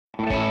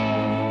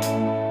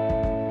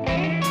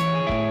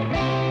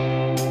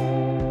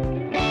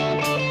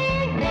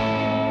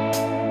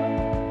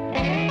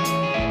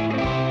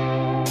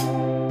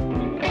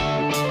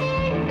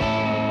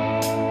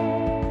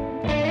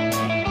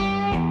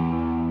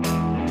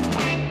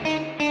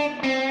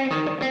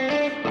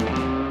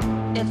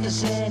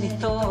us any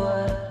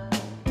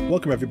thought.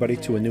 Welcome everybody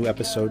to a new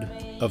episode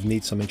of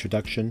Need Some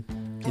Introduction.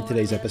 In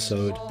today's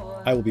episode,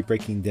 I will be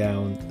breaking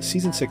down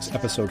Season 6,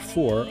 Episode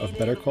 4 of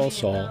Better Call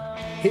Saul,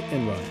 Hit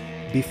and Run.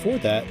 Before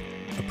that,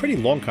 a pretty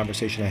long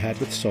conversation I had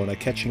with Sona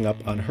catching up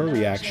on her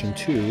reaction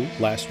to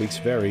last week's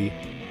very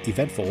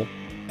eventful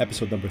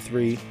episode number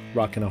 3,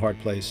 Rock in a Hard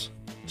Place.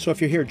 So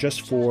if you're here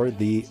just for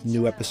the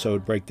new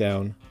episode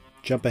breakdown,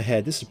 jump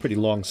ahead. This is a pretty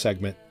long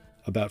segment,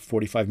 about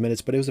 45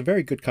 minutes, but it was a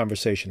very good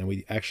conversation, and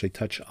we actually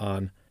touch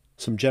on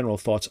some general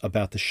thoughts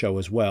about the show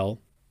as well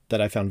that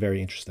I found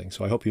very interesting.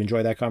 So I hope you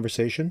enjoy that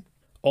conversation.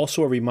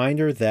 Also a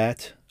reminder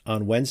that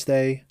on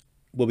Wednesday,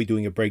 we'll be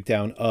doing a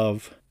breakdown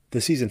of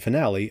the season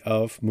finale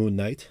of Moon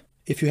Knight.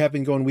 If you have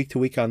been going week to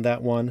week on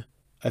that one,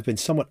 I've been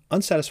somewhat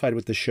unsatisfied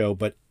with the show,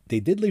 but they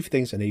did leave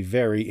things in a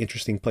very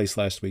interesting place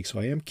last week, so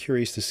I am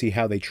curious to see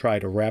how they try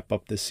to wrap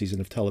up this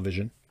season of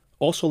television.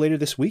 Also later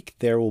this week,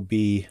 there will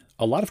be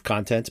a lot of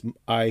content.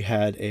 I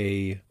had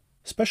a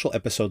special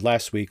episode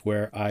last week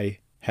where I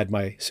had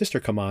my sister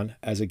come on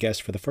as a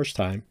guest for the first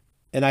time,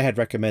 and I had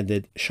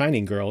recommended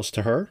Shining Girls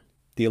to her,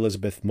 the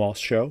Elizabeth Moss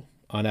show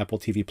on Apple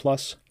TV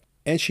Plus,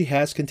 and she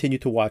has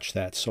continued to watch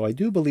that. So I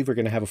do believe we're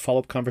going to have a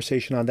follow-up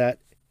conversation on that.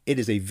 It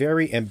is a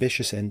very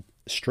ambitious and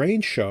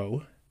strange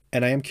show,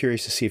 and I am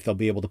curious to see if they'll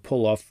be able to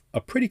pull off a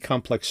pretty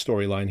complex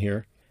storyline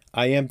here.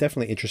 I am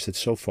definitely interested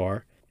so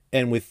far,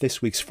 and with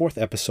this week's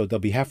 4th episode, they'll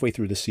be halfway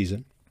through the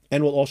season.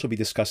 And we'll also be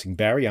discussing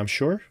Barry, I'm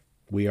sure.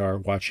 We are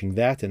watching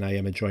that, and I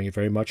am enjoying it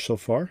very much so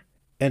far.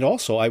 And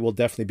also, I will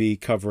definitely be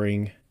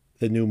covering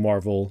the new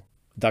Marvel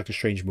Doctor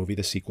Strange movie,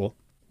 the sequel,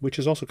 which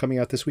is also coming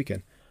out this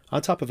weekend,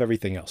 on top of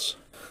everything else.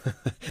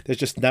 There's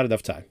just not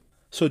enough time.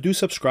 So do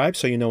subscribe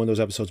so you know when those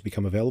episodes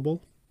become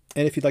available.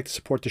 And if you'd like to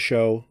support the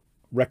show,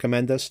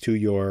 recommend us to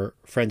your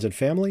friends and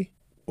family,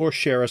 or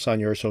share us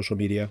on your social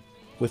media.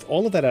 With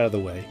all of that out of the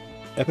way,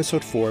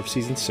 Episode 4 of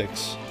Season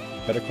 6,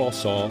 Better Call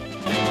Saul.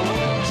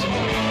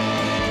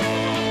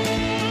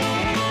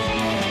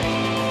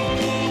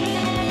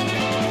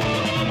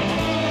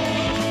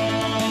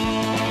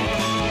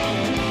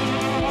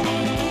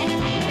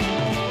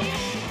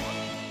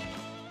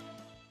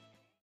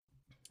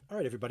 All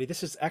right, everybody,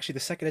 this is actually the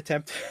second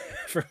attempt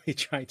for me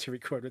trying to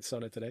record with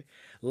Sona today.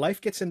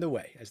 Life gets in the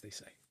way, as they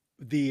say.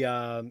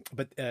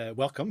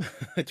 Welcome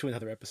to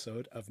another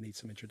episode of Need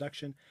Some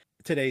Introduction.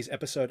 Today's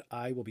episode,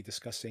 I will be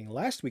discussing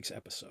last week's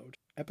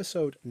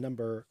episode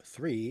number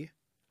 3,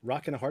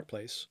 Rock in a Hard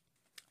Place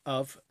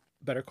of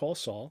Better Call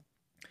Saul.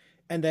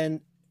 And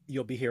then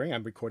you'll be hearing,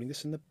 I'm recording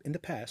this in the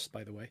past,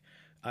 by the way,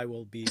 I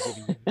will be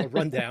giving you a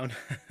rundown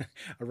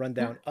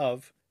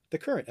of the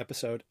current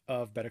episode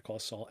of Better Call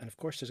Saul. And of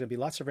course, there's going to be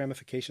lots of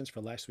ramifications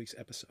for last week's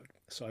episode.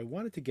 So I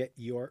wanted to get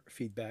your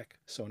feedback,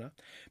 Sona.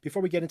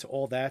 Before we get into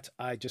all that,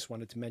 I just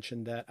wanted to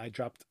mention that I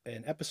dropped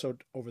an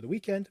episode over the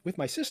weekend with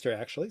my sister,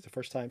 actually. It's the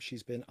first time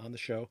she's been on the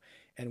show.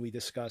 And we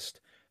discussed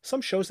some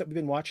shows that we've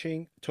been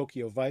watching.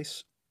 Tokyo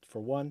Vice, for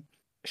one.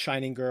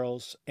 Shining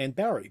Girls, and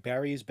Barry.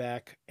 Barry is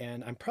back,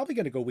 and I'm probably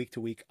going to go week to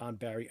week on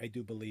Barry, I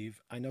do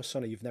believe. I know,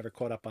 Sona, you've never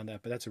caught up on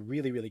that, but that's a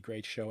really, really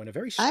great show, and a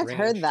very strange... I've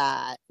heard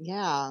that,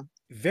 yeah.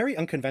 Very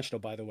unconventional,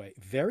 by the way.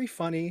 Very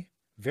funny,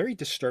 very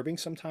disturbing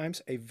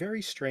sometimes, a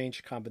very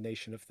strange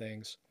combination of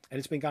things. And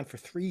it's been gone for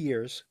 3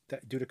 years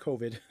due to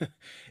COVID.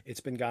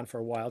 It's been gone for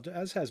a while,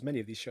 as has many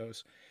of these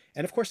shows.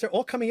 And of course, they're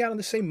all coming out in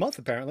the same month,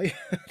 apparently.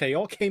 They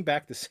all came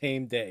back the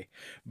same day.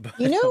 But,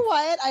 you know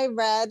what I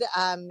read,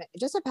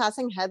 just a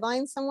passing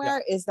headline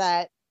somewhere, is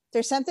that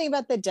there's something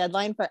about the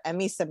deadline for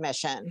Emmy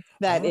submission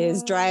that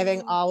is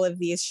driving all of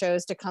these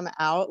shows to come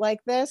out like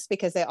this,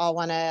 because they all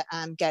want to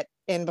get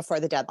in before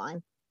the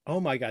deadline. Oh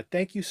my God.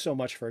 Thank you so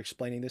much for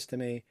explaining this to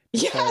me.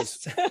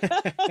 Yes.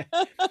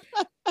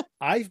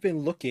 I've been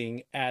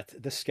looking at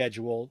the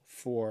schedule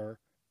for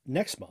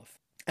next month,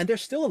 and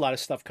there's still a lot of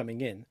stuff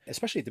coming in,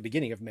 especially at the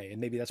beginning of May, and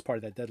maybe that's part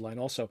of that deadline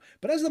also.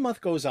 But as the month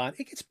goes on,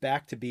 it gets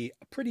back to be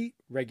a pretty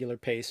regular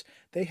pace.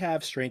 They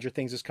have Stranger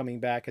Things is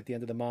coming back at the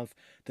end of the month.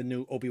 The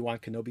new Obi-Wan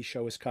Kenobi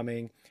show is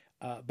coming.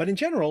 But in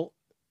general,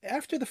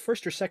 after the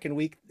first or second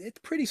week, it's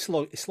pretty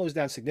slow. It slows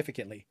down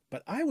significantly.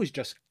 But I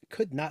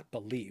could not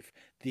believe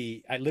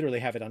I literally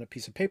have it on a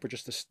piece of paper,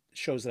 just the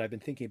shows that I've been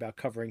thinking about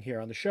covering here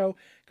on the show,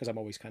 because I'm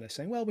always kind of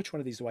saying, well, which one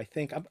of these do I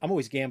think? I'm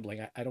always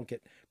gambling. I don't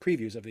get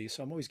previews of these,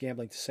 so I'm always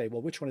gambling to say,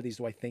 well, which one of these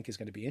do I think is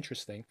going to be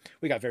interesting?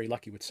 We got very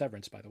lucky with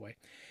Severance, by the way.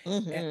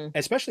 And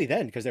especially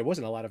then, because there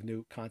wasn't a lot of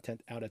new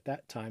content out at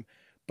that time.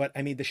 But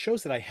I mean, the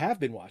shows that I have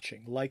been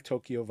watching, like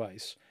Tokyo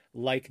Vice,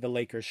 like the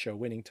Lakers show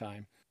Winning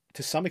Time,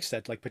 to some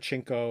extent, like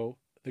Pachinko,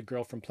 The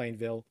Girl from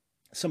Plainville,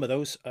 some of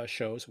those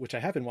shows, which I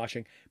have been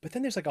watching. But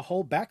then there's like a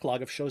whole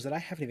backlog of shows that I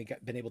haven't even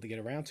been able to get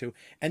around to.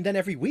 And then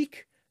every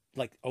week,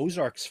 like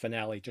Ozark's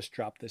finale just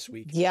dropped this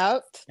week.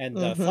 Yep. And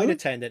Flight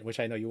Attendant, which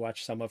I know you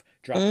watched some of,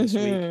 dropped this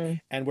week.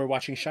 And we're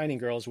watching Shining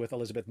Girls with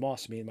Elizabeth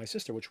Moss, me and my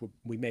sister, which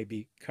we may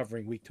be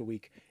covering week to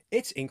week.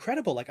 It's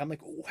incredible. Like, I'm like,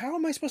 how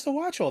am I supposed to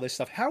watch all this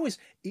stuff?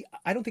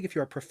 I don't think if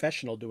you're a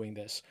professional doing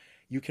this,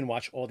 you can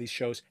watch all these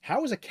shows.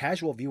 How is a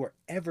casual viewer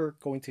ever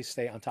going to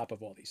stay on top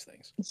of all these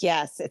things?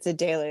 Yes, it's a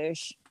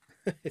deluge.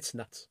 It's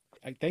nuts.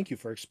 I thank you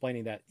for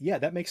explaining that. Yeah,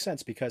 that makes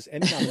sense because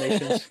Emmy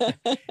nominations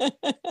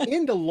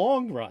in the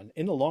long run,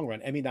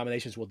 Emmy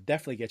nominations will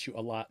definitely get you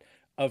a lot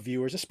of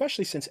viewers,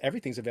 especially since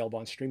everything's available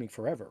on streaming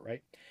forever,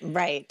 right?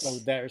 Right. So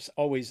there's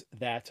always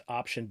that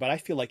option. But I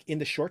feel like in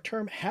the short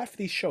term, half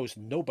these shows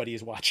nobody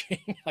is watching.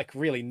 Like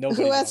really Who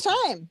nobody's has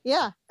watching. time?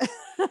 Yeah.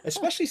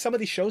 Especially some of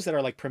these shows that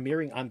are like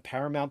premiering on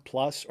Paramount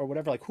Plus or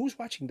whatever. Like who's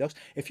watching those?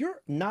 If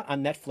you're not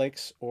on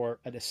Netflix or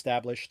an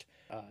established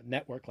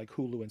network like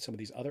Hulu and some of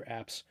these other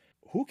apps,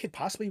 who could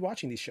possibly be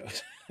watching these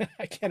shows?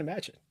 I can't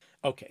imagine.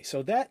 Okay,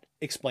 so that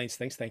explains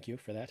things. Thank you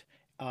for that.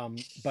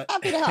 But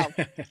Happy to help.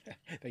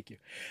 thank you.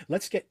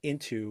 Let's get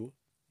into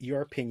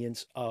your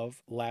opinions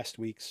of last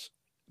week's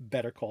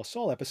Better Call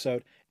Saul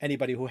episode.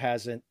 Anybody who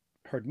hasn't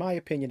heard my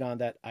opinion on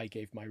that, I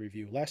gave my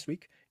review last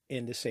week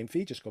in the same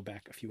feed. Just go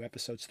back a few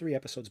episodes, 3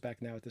 episodes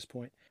back now at this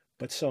point.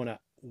 But Sona,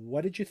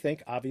 what did you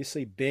think?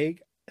 Obviously,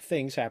 big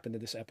things happened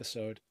in this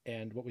episode.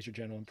 And what was your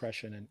general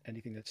impression and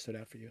anything that stood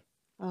out for you?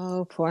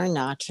 Oh, poor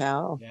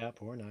Nacho. Yeah,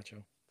 poor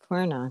Nacho.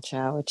 Poor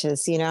Nacho, which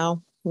is,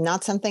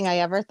 not something I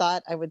ever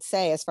thought I would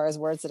say as far as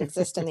words that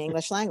exist in the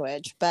English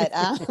language. But,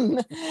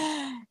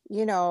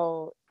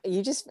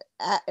 you just,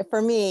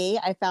 for me,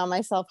 I found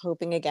myself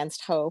hoping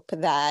against hope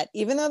that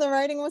even though the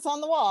writing was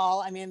on the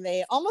wall, I mean,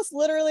 they almost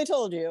literally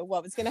told you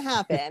what was going to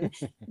happen,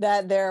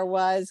 that there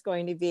was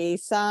going to be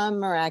some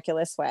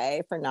miraculous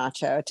way for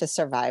Nacho to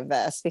survive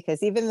this,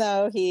 because even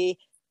though he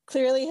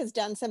clearly has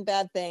done some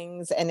bad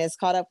things and is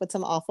caught up with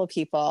some awful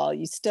people,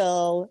 you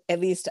still, at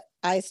least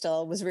I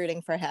still was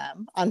rooting for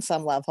him on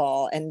some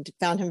level and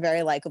found him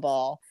very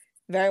likable,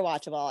 very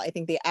watchable. I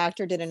think the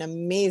actor did an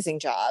amazing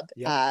job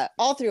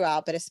all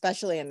throughout, but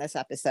especially in this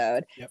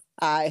episode. Yep.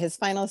 His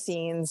final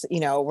scenes,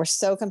 were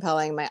so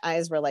compelling. My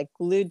eyes were like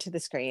glued to the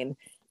screen,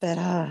 but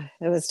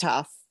it was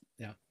tough.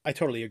 Yeah, I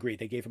totally agree.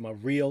 They gave him a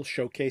real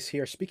showcase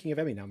here. Speaking of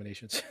Emmy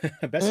nominations,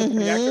 Best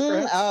Supporting Actor,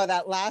 perhaps? Oh,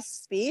 that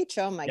last speech.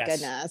 Oh my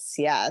goodness.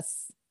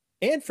 Yes.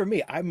 And for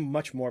me, I'm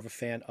much more of a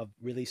fan of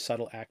really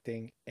subtle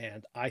acting.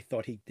 And I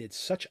thought he did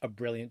such a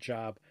brilliant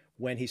job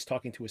when he's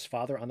talking to his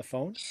father on the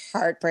phone.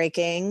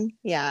 Heartbreaking.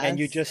 Yeah. And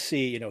you just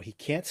see, he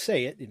can't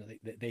say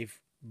it. They've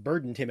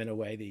burdened him in a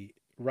way, the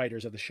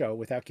writers of the show,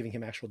 without giving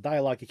him actual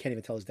dialogue. He can't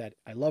even tell his dad,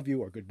 I love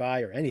you or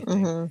goodbye or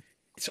anything. Mm-hmm.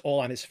 It's all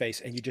on his face.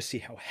 And you just see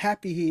how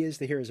happy he is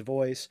to hear his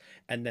voice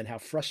and then how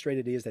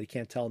frustrated he is that he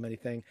can't tell him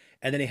anything.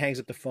 And then he hangs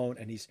up the phone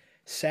and he's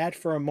sad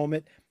for a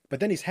moment, but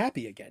then he's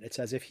happy again. It's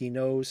as if he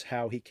knows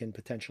how he can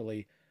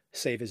potentially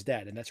save his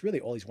dad. And that's really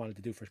all he's wanted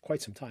to do for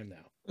quite some time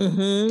now.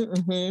 Mm-hmm,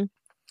 mm-hmm.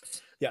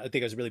 Yeah, I think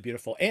it was really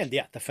beautiful. And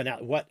yeah, the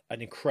finale, what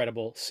an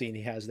incredible scene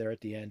he has there at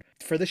the end.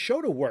 For the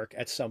show to work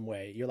at some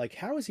way, you're like,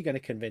 how is he going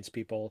to convince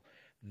people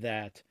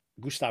that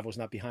Gustavo's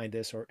not behind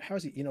this? Or how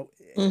is he,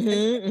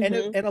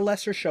 and a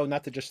lesser show,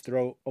 not to just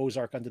throw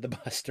Ozark under the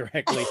bus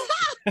directly.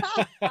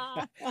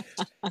 But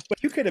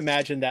you could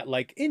imagine that,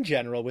 like, in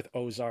general with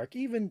Ozark,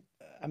 even,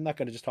 I'm not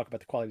going to just talk about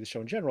the quality of the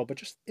show in general, but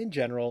just in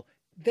general,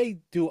 they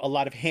do a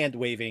lot of hand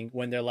waving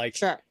when they're like,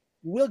 sure,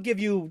 we'll give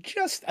you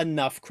just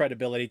enough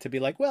credibility to be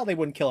like, well, they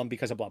wouldn't kill him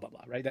because of blah, blah,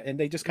 blah, right? And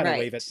they just kind of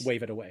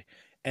wave it away.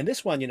 And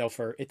this one,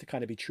 for it to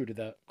kind of be true to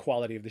the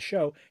quality of the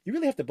show, you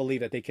really have to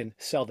believe that they can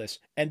sell this.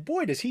 And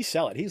boy, does he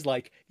sell it. He's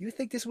like, you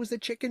think this was the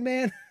Chicken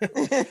Man?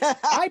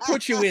 I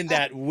put you in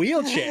that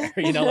wheelchair,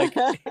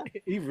 like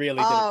he really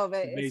did. Oh,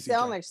 but it's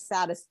so much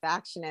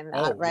satisfaction in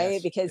that, right?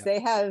 Yes. Because they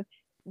have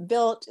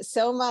built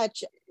so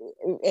much,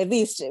 at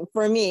least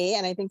for me,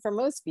 and I think for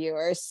most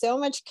viewers, so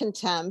much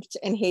contempt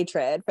and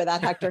hatred for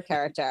that Hector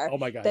character. Oh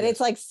my God, that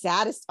it's like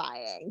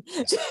satisfying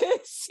to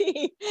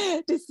see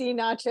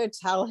Nacho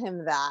tell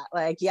him that,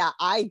 like, yeah,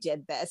 I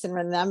did this, and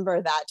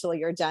remember that till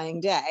your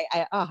dying day.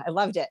 I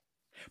loved it.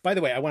 By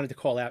the way, I wanted to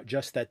call out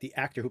just that the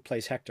actor who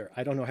plays Hector,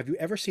 I don't know, have you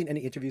ever seen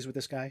any interviews with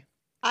this guy?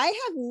 I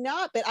have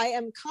not, but I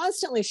am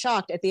constantly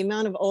shocked at the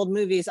amount of old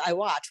movies I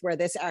watch where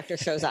this actor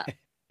shows up.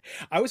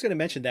 I was going to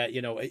mention that,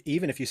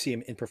 even if you see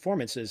him in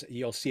performances,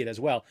 you'll see it as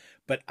well.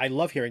 But I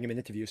love hearing him in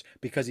interviews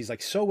because he's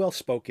like so well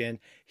spoken.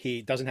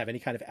 He doesn't have any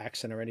kind of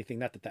accent or anything.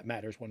 Not that that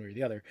matters one way or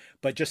the other,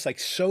 but just like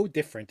so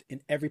different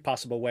in every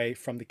possible way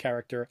from the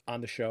character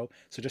on the show.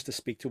 So just to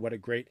speak to what a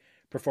great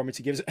performance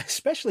he gives,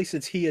 especially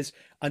since he is,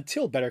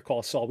 until Better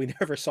Call Saul, we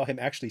never saw him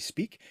actually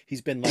speak. He's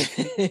been like,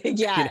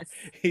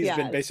 he's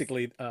been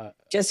basically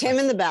just him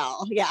and the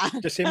bell. Yeah.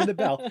 Just him and the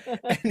bell.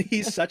 And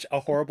he's such a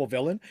horrible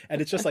villain.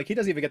 And it's just like, he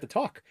doesn't even get to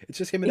talk. It's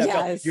just him and that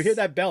bell. You hear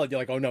that bell and you're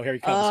like, oh no, here he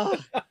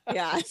comes.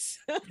 Yes.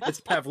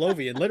 It's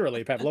Pavlovian,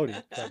 literally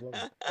Pavlovian.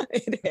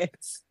 It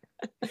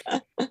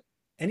is.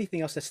 Anything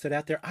else that stood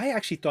out there? I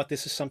actually thought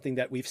this is something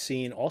that we've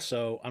seen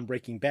also on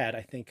Breaking Bad.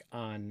 I think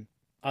on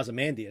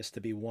Ozymandias,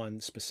 to be one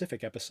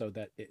specific episode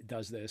that it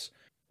does this.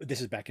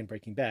 This is back in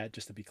Breaking Bad,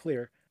 just to be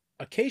clear.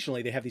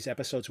 Occasionally they have these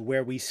episodes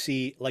where we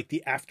see like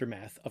the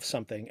aftermath of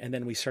something and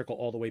then we circle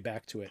all the way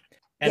back to it.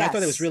 And I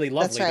thought it was really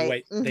lovely the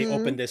way they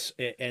opened this,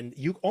 and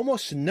you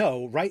almost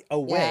know right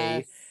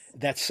away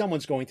that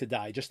someone's going to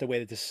die, just the way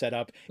that this is set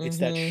up. It's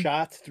that Mm-hmm.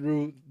 shot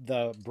through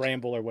the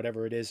bramble or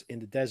whatever it is in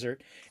the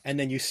desert, and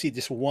then you see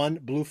this one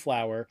blue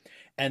flower,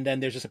 and then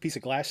there's just a piece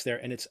of glass there,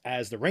 and it's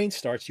as the rain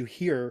starts, you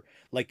hear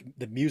like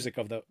the music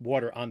of the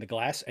water on the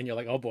glass, and you're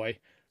like, oh boy,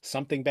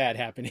 something bad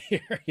happened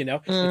here. You know,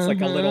 Mm-hmm. it's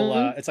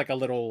like a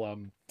little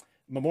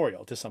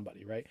memorial to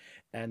somebody, right?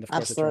 And of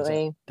course, it turns out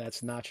Absolutely. that's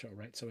Nacho,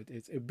 right? So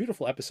it's a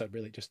beautiful episode,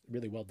 really, just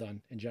really well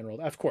done in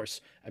general. Of course,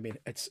 I mean,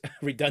 it's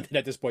redundant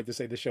at this point to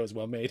say the show is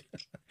well made.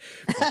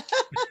 But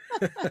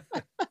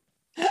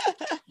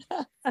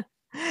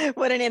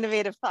What an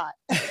innovative thought.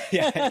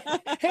 yeah,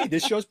 hey,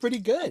 this show's pretty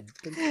good.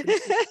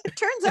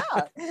 Turns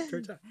out.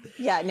 Turns out.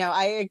 Yeah, no,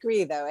 I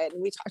agree though. And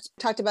we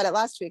talked about it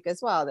last week as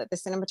well, that the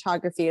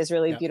cinematography is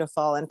really Yeah,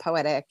 beautiful and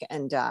poetic,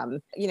 and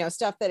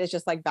stuff that is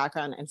just like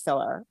background and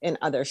filler in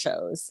other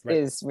shows right.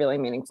 is really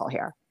meaningful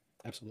here.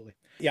 Absolutely.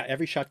 Yeah,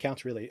 every shot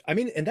counts, really. I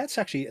mean, and that's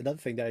actually another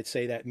thing that I'd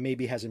say that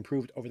maybe has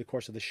improved over the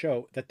course of the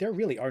show, that there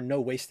really are no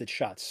wasted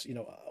shots. You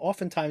know,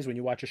 oftentimes when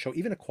you watch a show,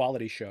 even a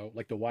quality show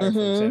like The Wire, for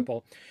Mm-hmm.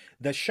 example,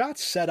 the shot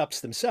setups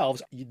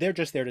themselves, they're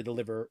just there to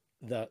deliver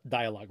the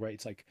dialogue, right?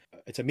 It's like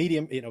it's a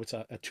medium, it's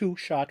a two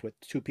shot with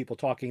two people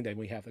talking, then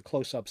we have the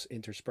close-ups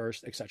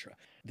interspersed, etc.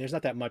 There's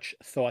not that much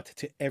thought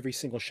to every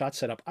single shot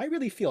setup. I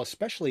really feel,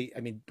 especially, I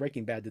mean,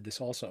 Breaking Bad did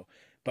this also,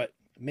 but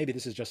maybe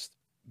this is just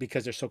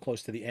because they're so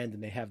close to the end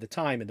and they have the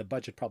time and the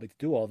budget probably to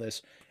do all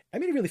this. I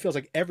mean, it really feels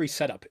like every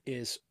setup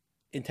is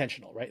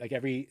intentional, right? Like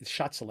every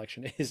shot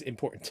selection is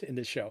important in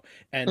this show.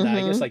 And I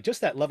guess Mm-hmm. like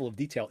just that level of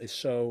detail is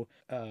so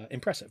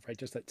impressive, right?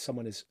 Just that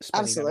someone is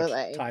spending that much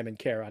Absolutely. time and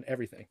care on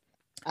everything.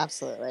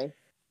 Absolutely.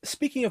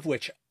 Speaking of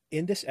which,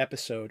 in this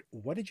episode,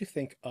 what did you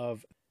think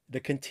of the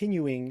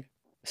continuing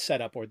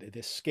setup or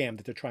this scam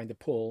that they're trying to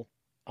pull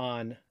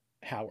on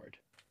Howard?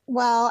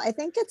 Well, I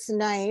think it's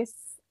nice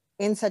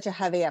in such a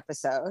heavy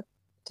episode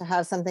to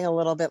have something a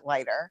little bit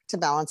lighter to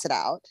balance it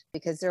out,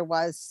 because there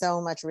was so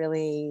much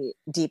really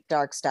deep,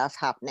 dark stuff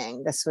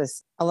happening. This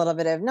was a little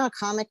bit of not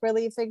comic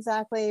relief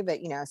exactly, but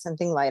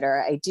something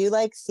lighter. I do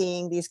like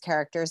seeing these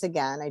characters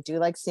again. I do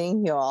like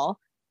seeing Yule.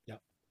 Yeah.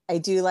 I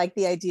do like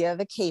the idea of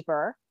a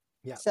caper.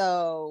 Yeah.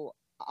 So,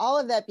 all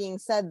of that being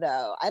said,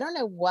 though, I don't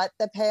know what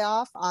the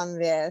payoff on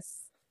this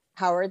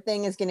Howard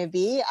thing is going to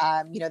be.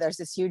 There's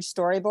this huge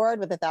storyboard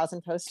with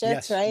 1,000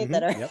 post-its, Yes. right? Mm-hmm.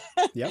 That are, Yep.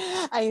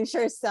 Yep. I'm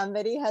sure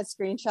somebody has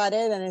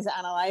scrotted and is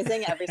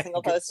analyzing every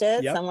single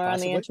post-it Yep. somewhere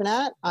Possibly. on the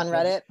internet, on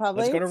Reddit,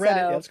 probably. Let's go to Reddit.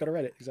 Yeah, let's go to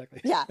Reddit.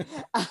 Exactly. Yeah.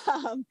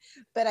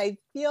 But I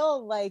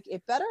feel like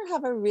it better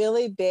have a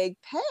really big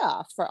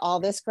payoff for all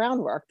this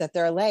groundwork that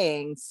they're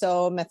laying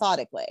so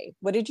methodically.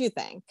 What did you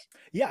think?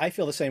 Yeah, I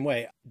feel the same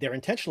way. They're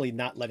intentionally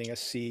not letting us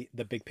see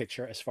the big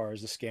picture as far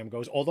as the scam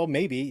goes. Although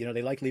maybe,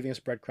 they like leaving us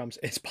breadcrumbs.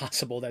 It's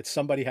possible that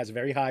somebody has a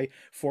very high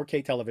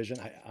 4K television.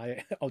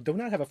 I do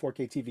not have a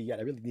 4K TV yet.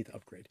 I really need to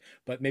upgrade.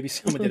 But maybe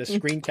someone did a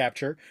screen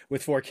capture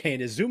with 4K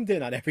and is zoomed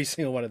in on every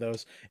single one of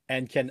those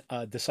and can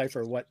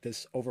decipher what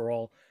this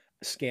overall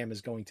scam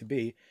is going to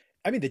be.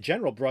 I mean, the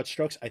general broad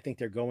strokes, I think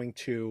they're going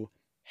to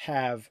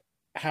have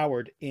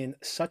Howard in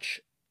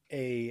such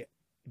a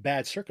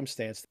bad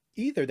circumstance.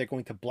 Either they're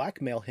going to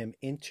blackmail him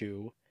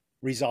into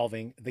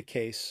resolving the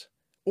case,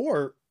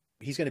 or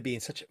he's going to be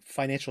in such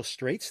financial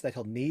straits that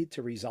he'll need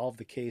to resolve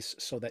the case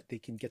so that they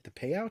can get the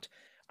payout.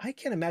 I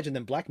can't imagine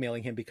them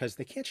blackmailing him because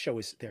they can't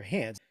show their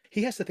hands.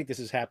 He has to think this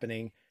is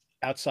happening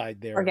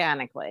outside their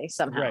Organically,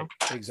 somehow. right.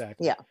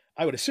 Exactly. Yeah.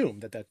 I would assume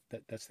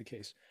that's the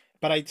case,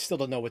 but I still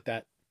don't know what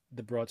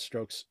the broad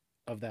strokes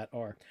of that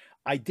are.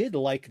 I did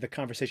like the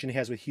conversation he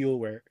has with Huel,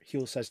 where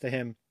Huel says to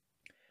him,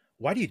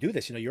 why do you do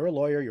this? You're a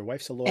lawyer, your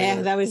wife's a lawyer.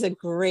 And that was a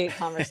great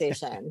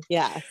conversation.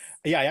 Yes.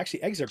 Yeah, I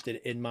actually excerpted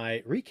it in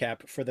my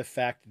recap for the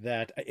fact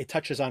that it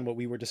touches on what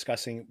we were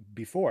discussing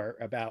before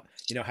about,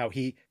 how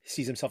he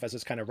sees himself as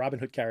this kind of Robin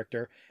Hood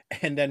character.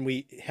 And then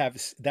we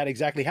have that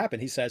exactly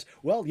happen. He says,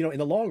 well, in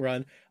the long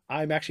run,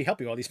 I'm actually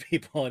helping all these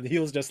people. And he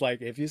was just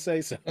like, if you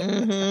say so.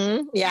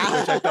 Mm-hmm. Yeah.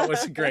 Which I thought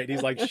was great.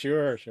 He's like,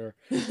 sure.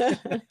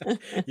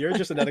 You're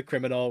just another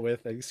criminal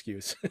with an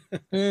excuse.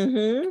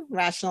 Mm-hmm.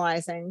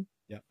 Rationalizing.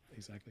 Yeah,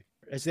 exactly.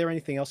 Is there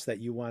anything else that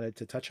you wanted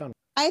to touch on?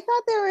 I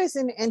thought there was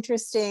an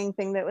interesting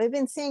thing that we've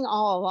been seeing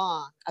all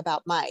along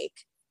about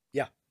Mike.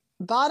 Yeah.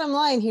 Bottom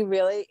line, he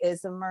really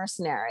is a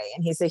mercenary,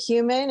 and he's a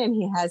human, and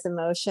he has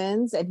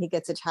emotions, and he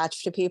gets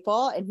attached to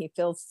people, and he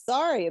feels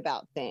sorry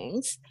about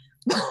things.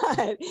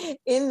 But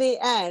in the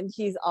end,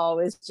 he's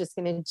always just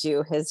going to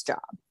do his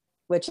job,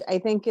 which I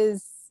think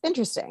is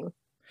interesting.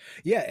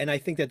 Yeah, and I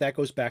think that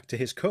goes back to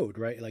his code,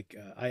 right? Like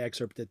I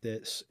excerpted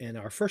this in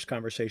our first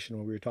conversation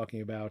when we were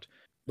talking about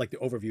like the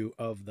overview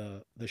of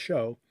the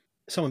show.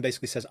 Someone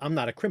basically says, I'm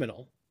not a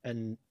criminal.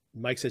 And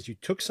Mike says, you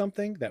took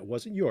something that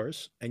wasn't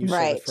yours and you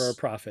sold it for a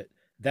profit.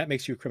 That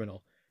makes you a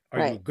criminal.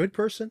 Are you a good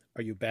person?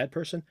 Are you a bad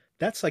person?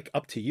 That's like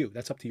up to you.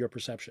 That's up to your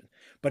perception.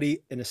 But he,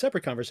 in a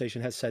separate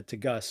conversation, has said to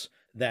Gus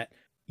that,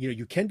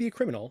 you can be a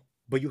criminal,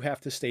 but you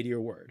have to stay to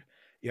your word.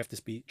 You have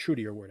to be true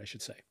to your word, I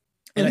should say.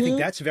 And I think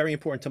that's very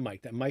important to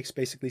Mike, that Mike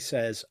basically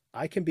says,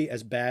 I can be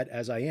as bad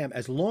as I am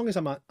as long as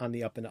I'm on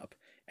the up and up.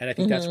 And I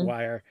think that's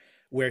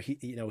where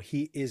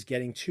he is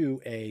getting to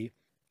a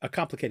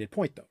complicated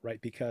point though,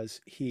 right?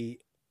 Because he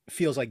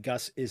feels like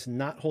Gus is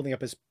not holding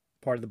up his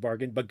part of the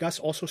bargain, but Gus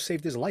also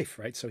saved his life,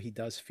 right? So he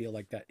does feel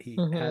like that he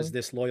has Mm-hmm.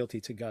 this loyalty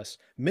to Gus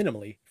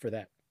minimally for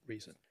that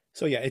reason.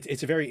 So yeah,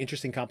 it's a very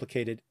interesting,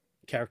 complicated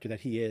character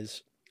that he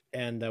is,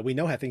 and we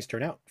know how things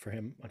turn out for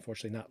him.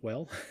 Unfortunately, not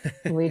well.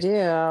 We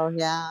do,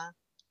 yeah.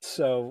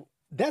 So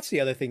that's the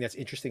other thing that's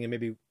interesting, and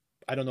maybe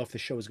I don't know if the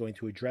show is going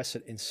to address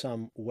it in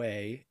some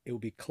way. It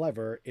would be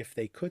clever if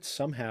they could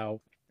somehow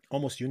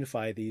almost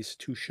unify these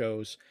two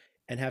shows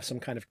and have some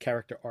kind of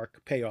character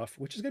arc payoff,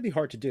 which is going to be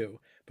hard to do,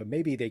 but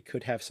maybe they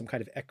could have some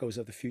kind of echoes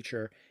of the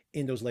future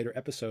in those later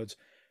episodes,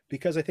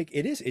 because I think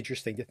it is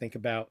interesting to think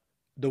about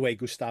the way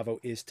Gustavo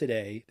is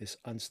today, this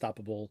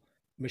unstoppable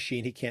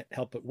machine. He can't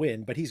help but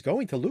win, but he's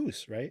going to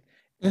lose, right?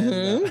 And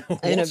Mm-hmm.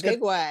 In a Walt's gonna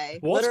big way.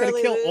 Walt's gonna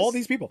Literally kill all lose.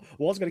 these people.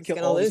 Walt's gonna He's kill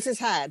gonna all these. lose his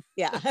head.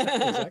 Yeah.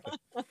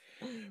 Exactly.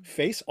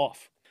 Face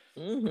off.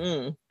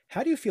 Mm-hmm.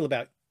 How do you feel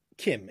about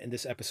Kim in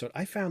this episode?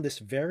 I found this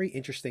very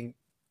interesting.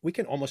 We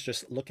can almost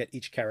just look at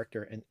each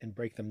character and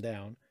break them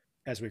down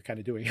as we're kind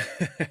of doing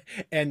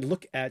and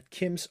look at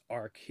Kim's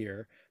arc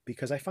here,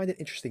 because I find it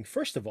interesting.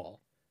 First of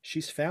all,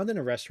 she's found an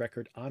arrest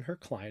record on her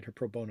client, her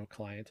pro bono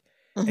client,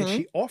 and Mm-hmm.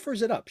 she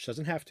offers it up. She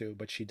doesn't have to,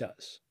 but she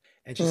does.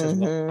 And she says,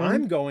 well, Mm-hmm.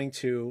 I'm going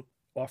to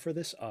offer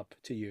this up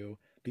to you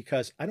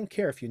because I don't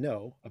care if you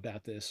know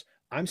about this.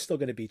 I'm still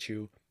going to beat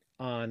you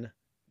on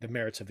the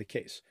merits of the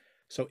case.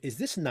 So is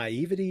this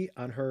naivety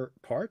on her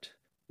part?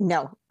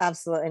 No,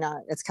 absolutely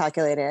not. It's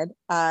calculated.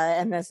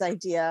 And this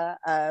idea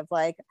of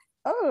like,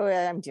 oh,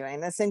 I'm doing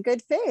this in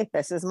good faith.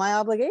 This is my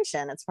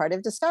obligation. It's part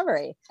of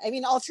discovery. I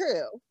mean, all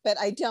true, but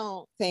I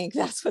don't think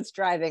that's what's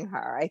driving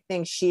her. I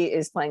think she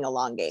is playing a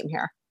long game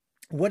here.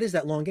 What is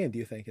that long game, do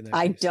you think, in that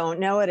I case? don't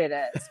know what it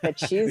is, but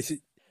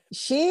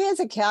she is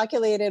a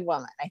calculated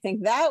woman. I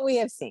think that we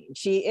have seen.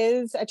 She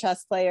is a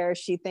chess player.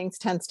 She thinks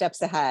 10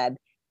 steps ahead,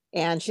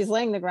 and she's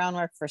laying the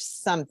groundwork for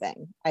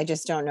something. I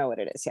just don't know what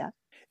it is yet.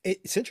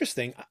 It's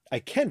interesting. I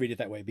can read it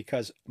that way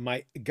because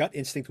my gut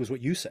instinct was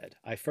what you said.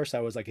 I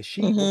was like,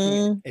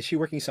 Mm-hmm. is she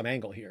working some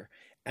angle here?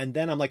 And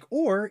then I'm like,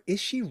 or is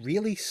she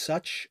really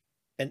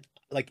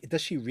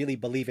does she really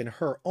believe in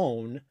her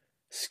own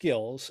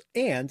skills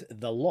and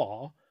the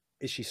law?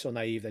 Is she so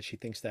naive that she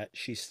thinks that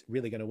she's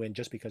really going to win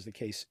just because the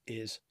case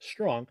is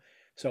strong?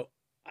 So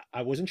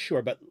I wasn't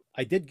sure, but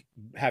I did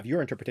have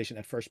your interpretation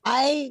at first.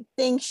 I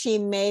think she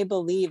may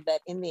believe that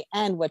in the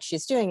end, what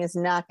she's doing is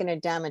not going to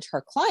damage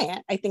her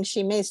client. I think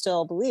she may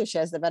still believe she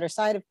has the better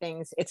side of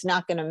things. It's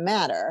not going to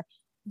matter.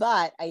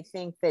 But I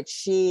think that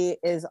she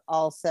is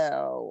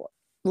also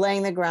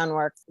laying the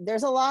groundwork.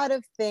 There's a lot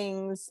of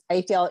things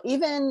I feel,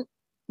 even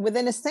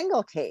within a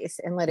single case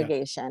in Yeah,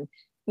 litigation,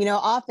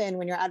 often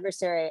when your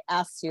adversary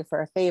asks you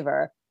for a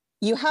favor,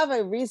 you have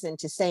a reason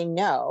to say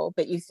no,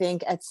 but you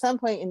think at some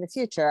point in the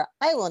future,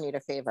 I will need a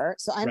favor.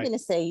 So I'm right, going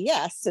to say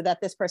yes so that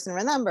this person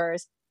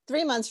remembers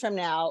 3 months from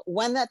now,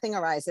 when that thing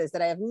arises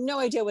that I have no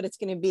idea what it's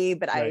going to be,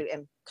 but I right,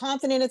 am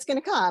confident it's going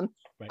to come,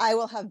 right. I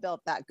will have built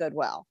that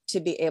goodwill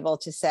to be able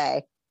to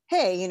say,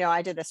 hey,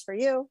 I did this for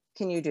you.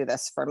 Can you do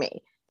this for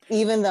me?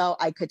 Even though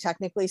I could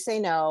technically say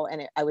no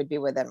and I would be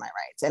within my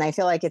rights. And I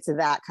feel like it's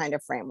that kind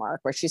of framework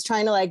where she's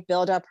trying to like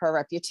build up her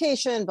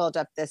reputation, build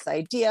up this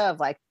idea of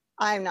like,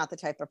 I'm not the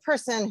type of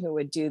person who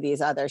would do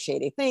these other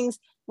shady things,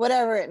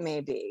 whatever it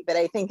may be. But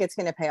I think it's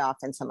going to pay off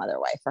in some other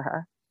way for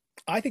her.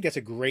 I think that's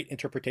a great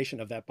interpretation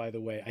of that, by the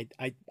way.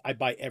 I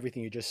buy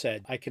everything you just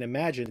said. I can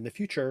imagine in the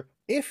future,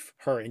 if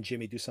her and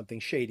Jimmy do something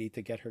shady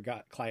to get her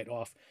client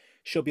off,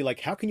 she'll be like,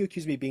 how can you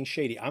accuse me of being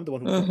shady? I'm the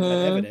one who brought you that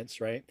Mm-hmm. evidence,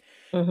 right?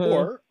 Mm-hmm.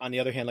 Or on the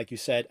other hand, like you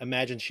said,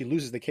 imagine she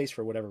loses the case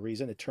for whatever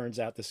reason. It turns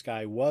out this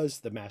guy was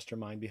the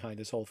mastermind behind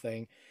this whole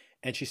thing.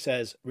 And she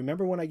says,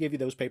 remember when I gave you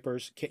those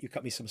papers? Can't you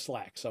cut me some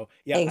slack? So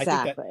yeah, I think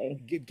that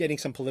Exactly. getting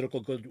some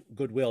political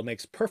goodwill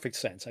makes perfect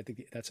sense. I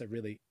think that's a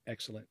really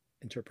excellent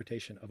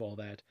interpretation of all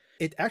that.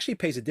 It actually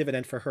pays a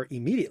dividend for her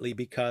immediately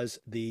because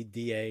the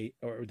DA,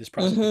 or this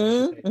prosecutor, I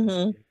should Mm-hmm. say,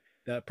 Mm-hmm.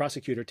 the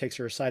prosecutor takes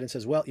her aside and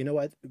says, well, you know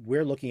what?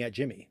 We're looking at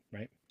Jimmy,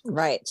 right?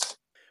 Right.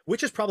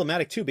 Which is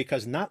problematic too,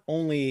 because not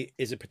only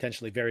is it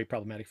potentially very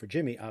problematic for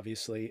Jimmy,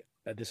 obviously,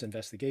 this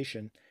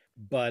investigation,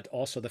 but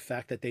also the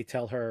fact that they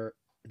tell her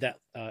that,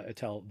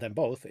 tell them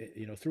both,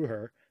 through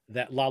her,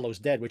 that Lalo's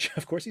dead, which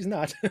of course he's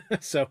not.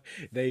 So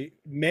they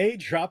may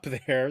drop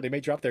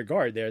their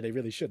guard there. They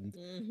really shouldn't.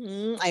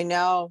 Mm-hmm. I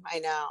know. I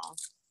know.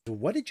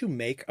 What did you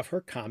make of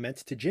her comment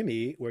to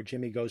Jimmy, where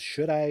Jimmy goes,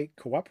 should I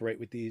cooperate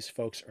with these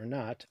folks or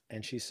not?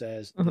 And she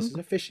says, this is Mm-hmm.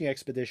 a fishing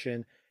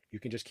expedition. You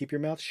can just keep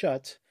your mouth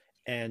shut.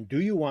 And do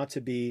you want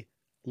to be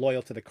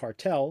loyal to the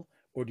cartel,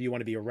 or do you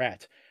want to be a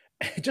rat?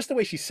 Just the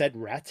way she said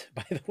rat,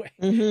 by the way,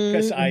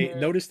 because Mm-hmm. I Mm-hmm.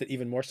 noticed it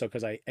even more so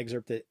because I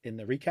excerpted it in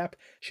the recap.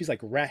 She's like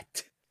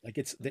rat. Like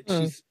it's that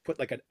Mm-hmm. she's put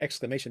like an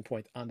exclamation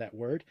point on that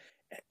word.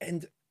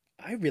 And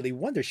I really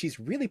wonder, she's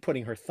really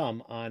putting her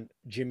thumb on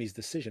Jimmy's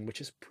decision, which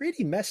is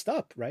pretty messed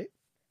up, right?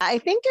 I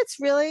think it's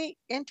really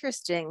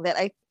interesting that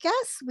I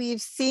guess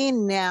we've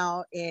seen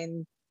now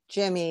in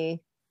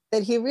Jimmy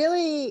that he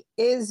really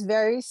is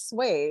very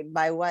swayed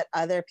by what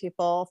other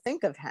people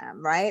think of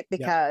him, right? Yeah.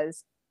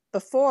 Because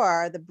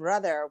before, the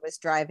brother was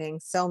driving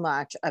so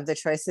much of the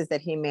choices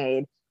that he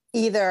made,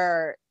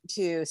 either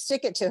to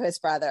stick it to his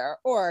brother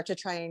or to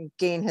try and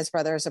gain his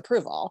brother's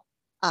approval.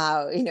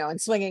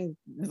 And swinging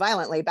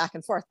violently back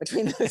and forth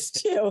between those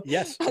two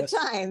Yes, at yes.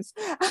 times.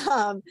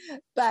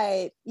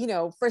 But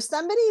for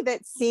somebody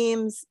that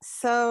seems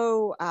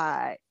so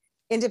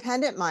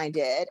independent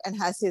minded and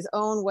has his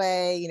own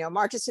way,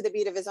 marches to the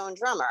beat of his own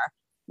drummer,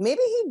 maybe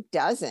he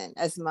doesn't,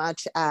 as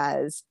much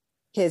as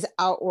his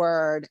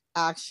outward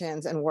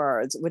actions and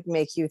words would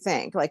make you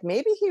think. Like,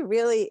 maybe he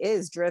really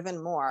is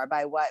driven more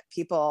by what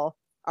people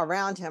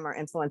around him are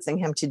influencing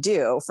him to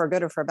do, for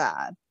good or for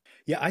bad.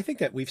 Yeah, I think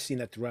that we've seen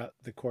that throughout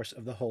the course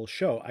of the whole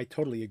show. I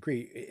totally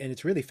agree. And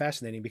it's really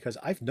fascinating because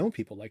I've known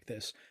people like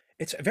this.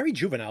 It's very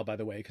juvenile, by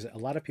the way, because a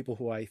lot of people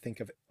who I think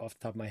of off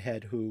the top of my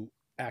head who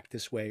act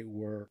this way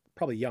were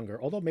probably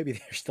younger, although maybe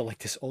they're still like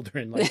this older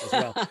in life as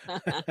well.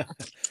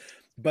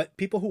 But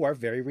people who are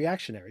very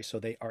reactionary. So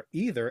they are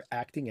either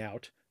acting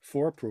out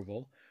for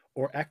approval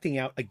or acting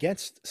out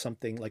against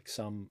something, like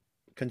some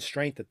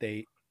constraint that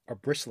they are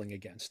bristling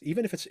against,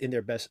 even if it's in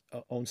their best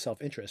own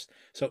self-interest.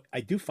 So I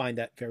do find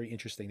that very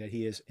interesting, that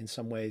he is in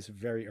some ways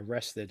very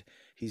arrested.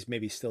 He's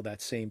maybe still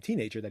that same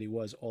teenager that he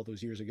was all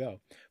those years ago.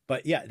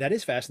 But yeah, that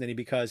is fascinating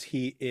because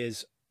he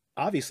is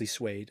obviously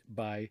swayed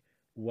by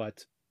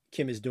what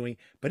Kim is doing.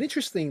 But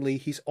interestingly,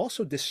 he's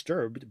also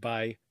disturbed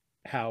by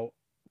how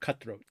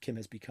cutthroat Kim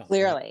has become. Right?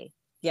 Clearly.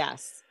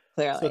 Yes,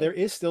 So clearly. there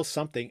is still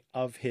something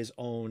of his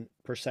own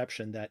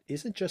perception that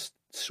isn't just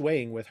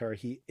swaying with her.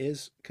 He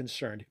is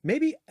concerned.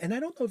 Maybe, and I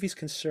don't know if he's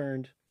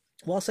concerned.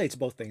 Well, I'll say it's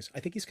both things. I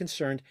think he's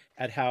concerned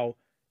at how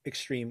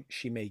extreme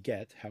she may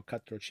get, how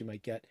cutthroat she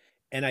might get.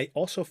 And I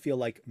also feel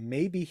like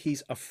maybe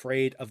he's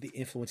afraid of the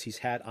influence he's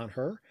had on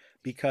her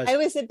because, I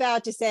was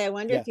about to say, I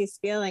wonder yeah, if he's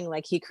feeling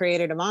like he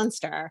created a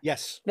monster.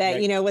 yes, That,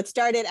 right. what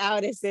started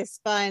out as this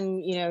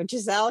fun,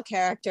 Giselle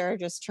character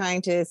just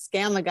trying to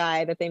scam a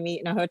guy that they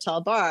meet in a hotel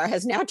bar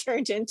has now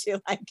turned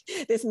into like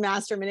this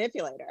master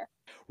manipulator.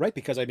 Right,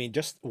 because I mean,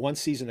 just one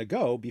season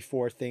ago,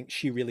 before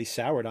she really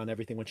soured on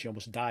everything when she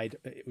almost died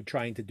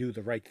trying to do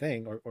the right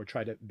thing or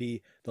try to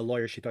be the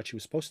lawyer she thought she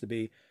was supposed to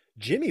be.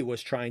 Jimmy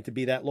was trying to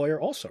be that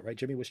lawyer also, right?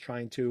 Jimmy was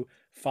trying to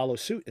follow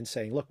suit and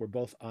saying, look, we're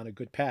both on a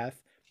good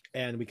path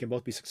and we can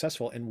both be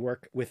successful and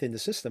work within the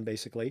system,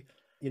 basically.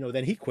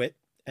 Then he quit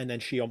and then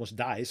she almost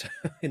dies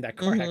in that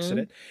car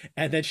accident.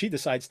 And then she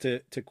decides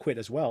to quit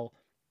as well.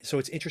 So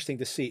it's interesting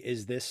to see,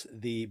 is this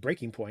the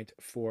breaking point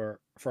for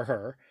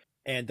her?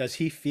 And does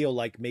he feel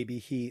like maybe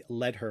he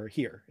led her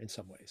here in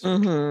some ways?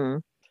 Mm-hmm.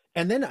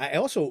 And then I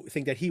also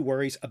think that he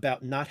worries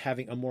about not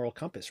having a moral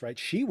compass, right?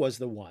 She was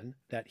the one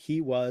that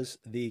he was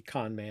the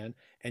con man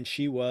and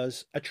she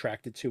was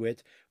attracted to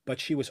it,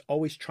 but she was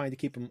always trying to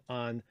keep him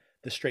on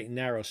the straight and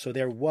narrow. So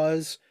there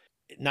was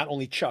not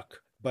only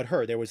Chuck, but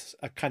her. There was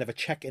a kind of a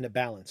check and a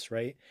balance,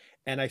 right?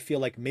 And I feel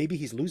like maybe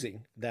he's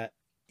losing that.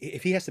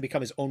 If he has to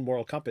become his own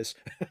moral compass,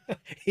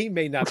 he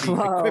may not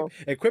be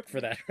equipped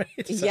for that,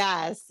 right? So.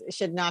 Yes,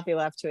 should not be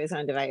left to his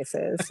own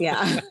devices.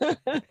 Yeah.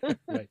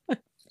 Right.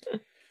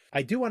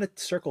 I do want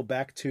to circle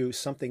back to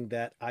something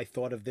that I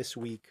thought of this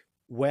week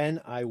when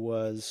I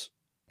was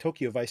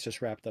Tokyo Vice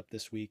just wrapped up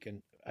this week,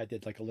 and I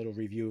did like a little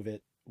review of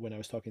it when I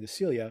was talking to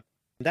Celia.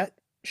 That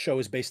show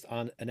is based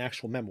on an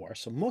actual memoir.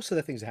 So most of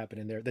the things that happen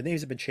in there, the names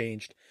have been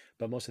changed,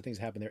 but most of the things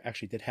that happen there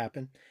actually did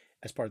happen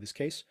as part of this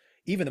case.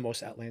 Even the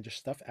most outlandish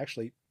stuff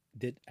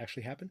did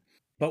actually happen.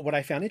 But what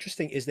I found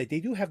interesting is that they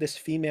do have this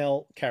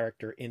female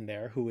character in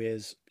there who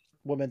is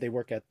a woman. They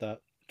work at the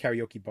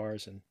karaoke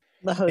bars and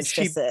The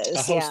hostesses.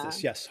 a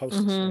hostess, yes,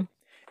 hostess, Mm-hmm. right?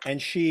 And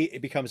she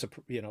becomes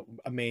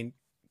a main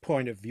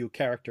point of view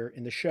character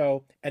in the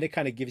show, and it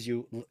kind of gives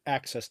you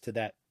access to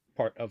that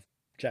part of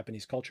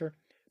Japanese culture.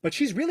 But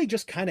she's really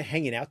just kind of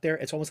hanging out there.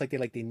 It's almost like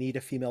they need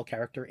a female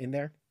character in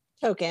there.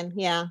 Token,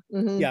 yeah.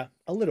 Mm-hmm. Yeah,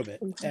 a little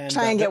bit. And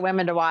try and get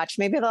women to watch.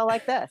 Maybe they'll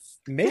like this.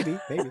 Maybe.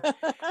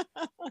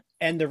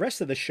 And the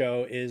rest of the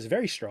show is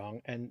very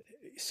strong. And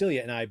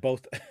Celia and I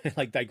both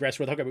like digress.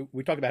 We talked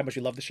about how much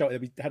we love the show, and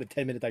we had a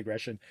 10-minute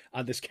digression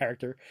on this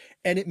character.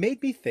 And it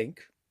made me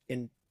think,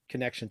 in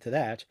connection to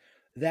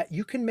that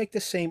you can make the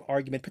same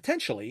argument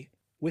potentially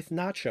with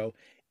Nacho,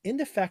 in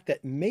the fact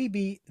that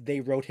maybe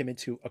they wrote him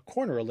into a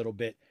corner a little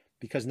bit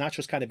because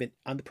Nacho's kind of been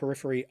on the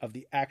periphery of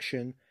the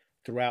action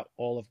throughout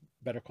all of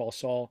Better Call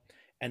Saul.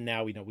 And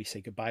now we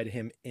say goodbye to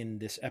him in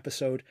this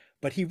episode.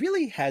 But he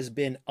really has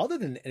been, other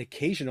than an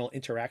occasional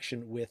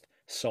interaction with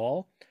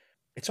Saul,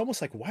 it's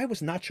almost like, why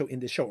was Nacho in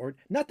this show? Or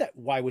not that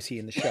why was he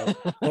in the show,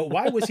 but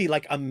why was he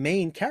like a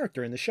main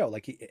character in the show?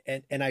 Like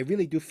and I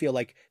really do feel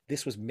like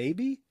this was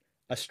maybe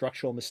a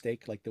structural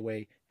mistake, like the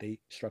way they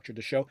structured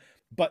the show.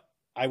 But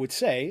I would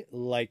say,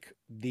 like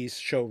these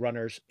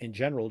showrunners in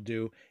general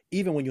do,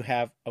 even when you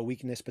have a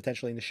weakness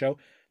potentially in the show,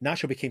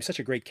 Nacho became such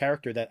a great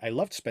character that I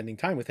loved spending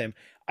time with him.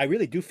 I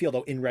really do feel,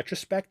 though, in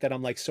retrospect, that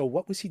I'm like, so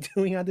what was he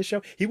doing on this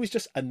show? He was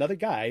just another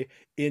guy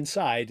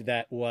inside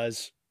that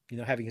was,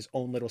 having his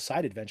own little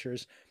side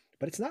adventures.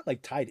 but it's not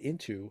like tied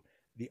into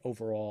the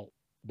overall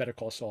Better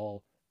Call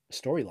Saul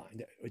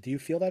storyline. Do you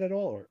feel that at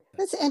all? Or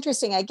That's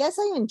interesting. I guess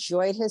I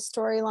enjoyed his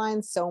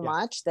storyline so yeah.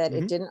 much that it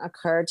Mm-hmm. didn't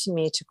occur to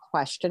me to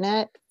question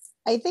it.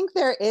 I think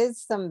there is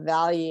some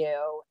value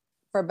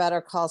for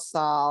Better Call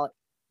Saul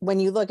when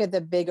you look at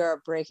the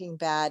bigger Breaking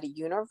Bad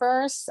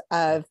universe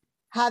of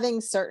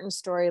having certain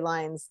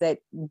storylines that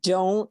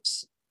don't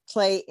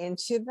play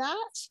into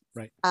that.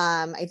 Right.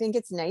 I think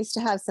it's nice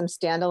to have some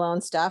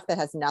standalone stuff that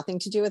has nothing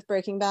to do with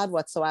Breaking Bad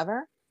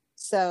whatsoever.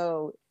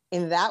 So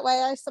in that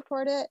way, I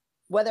support it.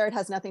 Whether it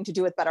has nothing to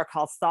do with Better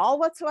Call Saul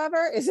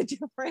whatsoever is a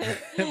different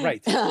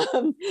right.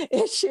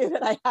 Issue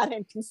that I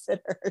hadn't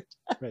considered.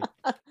 Right.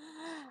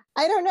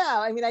 I don't know.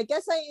 I mean, I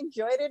guess I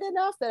enjoyed it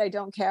enough that I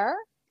don't care.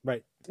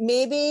 Right.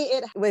 Maybe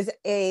it was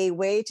a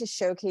way to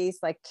showcase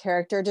like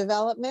character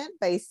development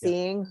by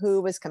seeing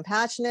who was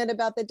compassionate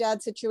about the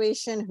dad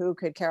situation, who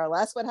could care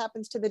less what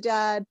happens to the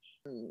dad.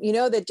 You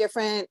know, the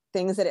different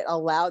things that it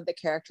allowed the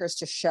characters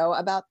to show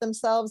about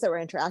themselves that were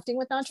interacting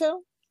with Nacho.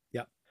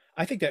 Yeah.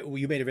 I think that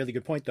you made a really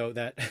good point, though,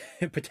 that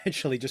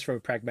potentially just from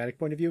a pragmatic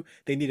point of view,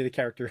 they needed a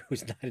character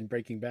who's not in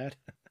Breaking Bad.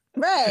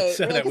 Right.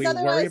 So that we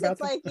worry about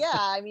it's like, yeah,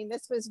 I mean,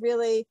 this was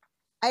really,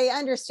 I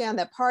understand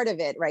that part of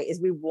it, right,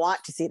 is we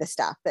want to see the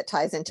stuff that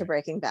ties into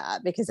Breaking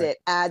Bad because it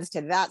adds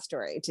to that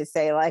story to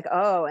say like,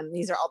 oh, and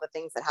these are all the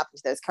things that happened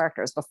to those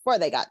characters before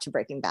they got to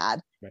Breaking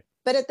Bad. Right.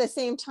 But at the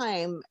same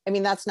time, I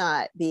mean, that's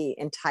not the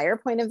entire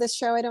point of this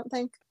show, I don't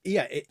think.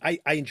 Yeah, I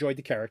enjoyed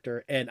the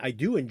character, and I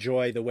do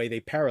enjoy the way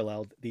they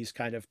paralleled these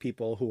kind of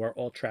people who are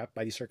all trapped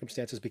by these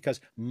circumstances because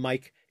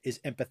Mike is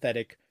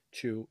empathetic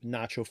to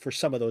Nacho for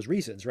some of those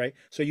reasons, right?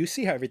 So you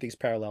see how everything's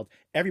paralleled.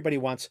 Everybody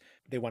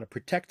they want to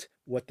protect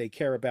what they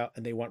care about,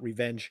 and they want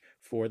revenge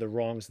for the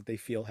wrongs that they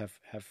feel have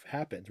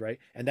happened, right?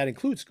 And that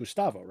includes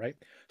Gustavo, right?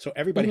 So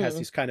everybody has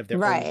these kind of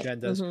their own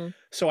agendas.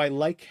 So I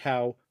like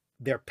how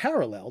they're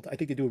paralleled. I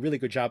think they do a really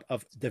good job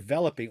of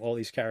developing all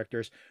these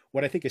characters.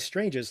 What I think is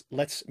strange is,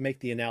 let's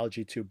make the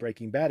analogy to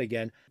Breaking Bad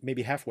again,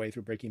 maybe halfway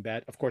through Breaking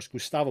Bad. Of course,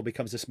 Gustavo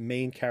becomes this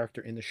main character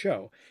in the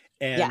show.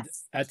 And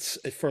that's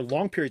for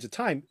long periods of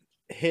time,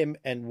 him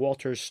and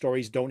Walter's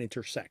stories don't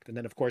intersect. And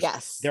then, of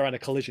course, they're on a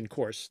collision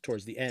course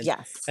towards the end.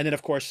 And then,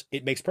 of course,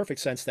 it makes perfect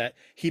sense that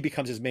he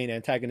becomes his main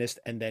antagonist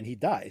and then he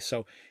dies.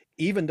 So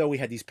even though we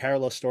had these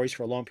parallel stories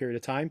for a long period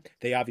of time,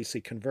 they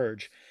obviously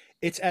converge.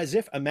 It's as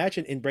if,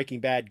 imagine in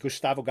Breaking Bad,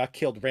 Gustavo got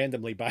killed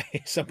randomly by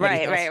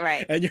somebody else.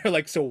 Right. And you're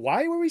like, so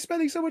why were we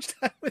spending so much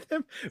time with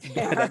him?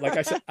 But like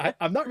I said,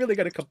 I'm not really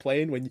going to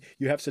complain when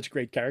you have such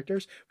great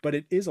characters, but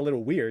it is a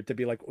little weird to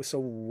be like, so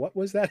what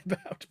was that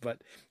about?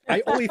 But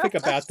I only think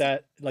about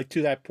that, like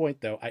to that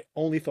point though, I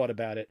only thought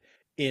about it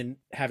in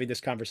having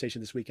this conversation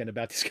this weekend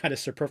about these kind of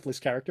superfluous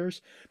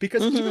characters.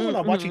 Because even when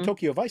I'm watching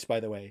Tokyo Vice, by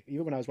the way,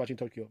 even when I was watching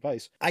Tokyo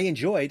Vice, I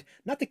enjoyed,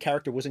 not the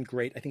character wasn't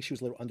great, I think she was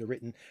a little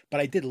underwritten,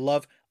 but I did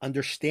love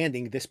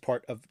understanding this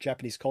part of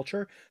Japanese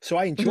culture. So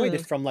I enjoyed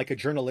it from like a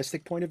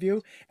journalistic point of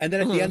view. And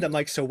then at the end, I'm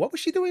like, so what was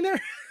she doing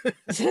there?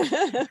 So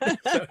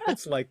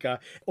it's like,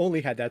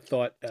 only had that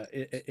thought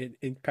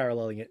in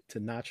paralleling it to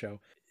Nacho.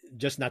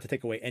 Just not to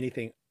take away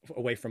anything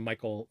away from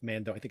Michael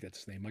Mando. I think that's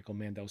his name, Michael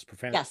Mando's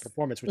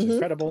performance, which is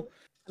incredible.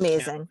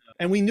 Amazing.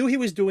 And we knew he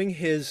was doing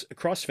his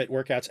CrossFit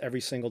workouts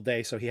every single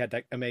day, so he had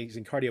that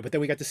amazing cardio. But then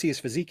we got to see his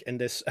physique in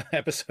this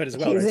episode as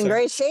well. He's in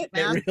great shape,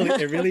 man.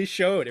 It really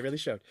showed. It really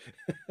showed.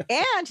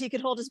 And he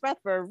could hold his breath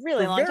for a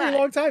really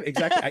long time.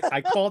 Exactly.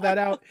 I called that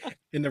out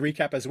in the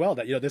recap as well,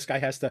 that, you know, this guy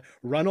has to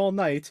run all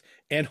night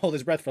and hold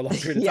his breath for a long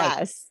period of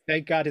time.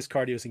 Thank God his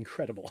cardio is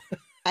incredible.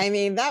 I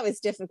mean, that was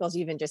difficult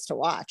even just to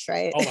watch,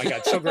 right? Oh my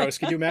God, so gross.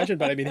 Can you imagine?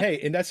 But I mean, hey,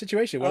 in that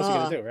situation, what else are you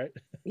going to do, right?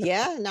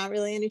 Yeah, not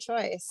really any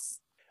choice.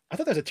 I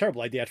thought that was a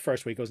terrible idea at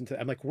first when he goes into,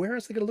 I'm like, where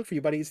else are they going to look for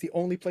you, buddy? It's the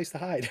only place to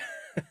hide.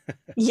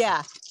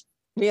 Yeah,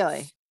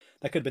 really.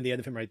 That could have been the end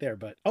of him right there.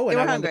 But, and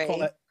I wanted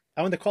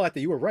to call out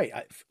that you were right.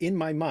 In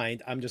my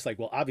mind, I'm just like,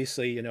 well,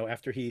 obviously, you know,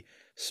 after he,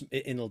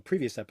 in the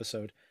previous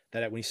episode,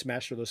 that when he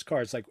smashed through those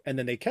cars, like, and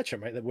then they catch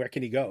him, right? Where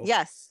can he go?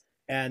 Yes.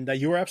 And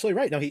you were absolutely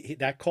right. No,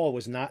 that call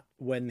was not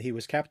when he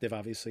was captive.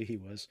 Obviously,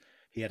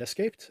 he had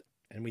escaped,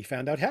 and we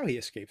found out how he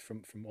escaped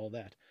from all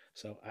that.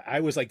 So I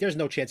was like, "There's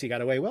no chance he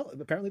got away." Well,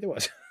 apparently there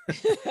was,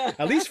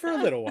 at least for a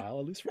little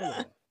while.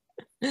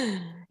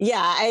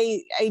 Yeah,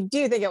 I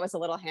do think it was a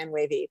little hand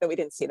wavy that we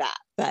didn't see that,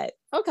 but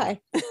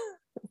okay.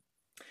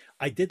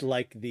 I did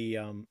like the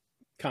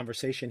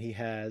conversation he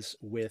has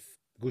with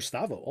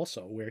Gustavo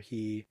also, where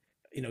he,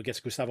 you know, gets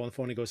Gustavo on the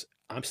phone and goes,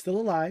 "I'm still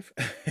alive.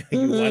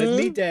 You wanted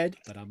me dead,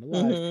 but I'm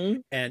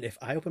alive. And if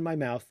I open my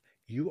mouth,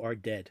 you are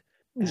dead."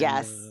 And,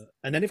 yes.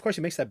 And then, of course,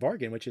 he makes that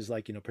bargain, which is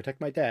like, you know, protect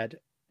my dad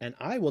and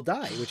I will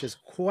die, which is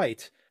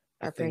quite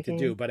a thing to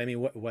do. But I mean,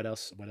 what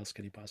else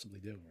can he possibly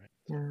do, right?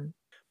 Yeah.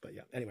 But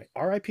yeah, anyway,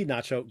 R.I.P.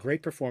 Nacho,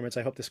 great performance.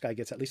 I hope this guy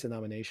gets at least a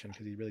nomination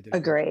because he really did.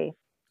 Agree.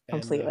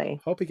 Completely.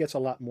 Hope he gets a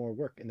lot more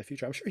work in the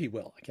future. I'm sure he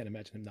will. I can't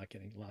imagine him not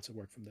getting lots of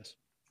work from this.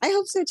 I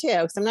hope so too,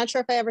 because I'm not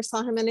sure if I ever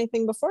saw him in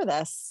anything before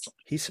this.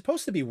 He's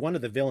supposed to be one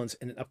of the villains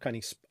in an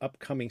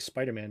upcoming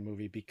Spider-Man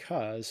movie,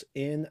 because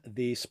in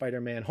the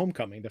Spider-Man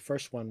Homecoming, the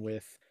first one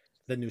with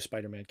the new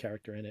Spider-Man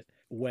character in it.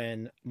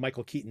 When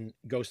Michael Keaton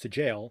goes to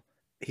jail,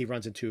 he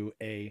runs into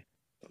a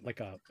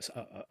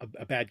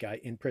bad guy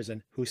in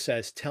prison who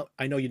says,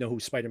 I know you know who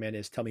Spider-Man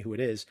is, tell me who it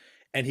is.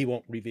 And he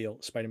won't reveal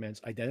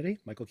Spider-Man's identity.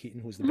 Michael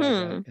Keaton, who's the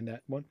bad guy in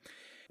that one.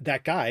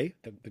 That guy,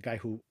 the guy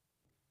who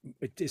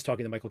is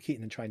talking to Michael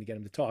Keaton and trying to get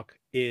him to talk,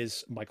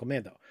 is Michael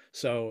Mando.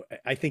 So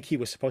I think he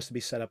was supposed to be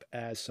set up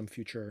as some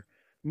future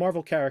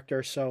Marvel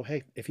character. So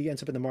hey, if he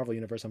ends up in the Marvel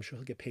universe, I'm sure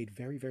he'll get paid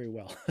very, very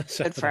well.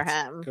 So Good for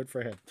him. Good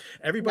for him.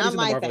 Everybody's Not in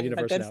the my Marvel thing,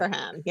 universe but good now. for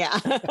him.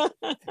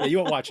 Yeah. Yeah, you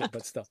won't watch it,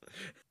 but still.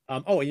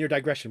 And your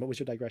digression. What was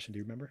your digression? Do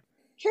you remember?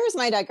 Here's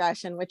my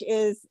digression, which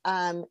is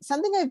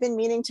something I've been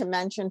meaning to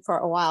mention for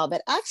a while,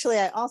 but actually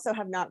I also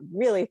have not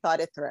really thought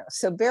it through.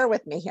 So bear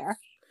with me here.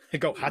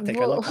 Go, hot take.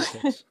 I love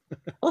hot takes.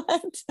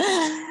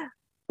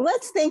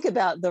 Let's think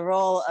about the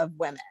role of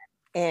women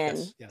in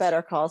Yes.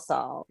 Better Call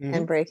Saul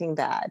and Breaking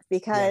Bad,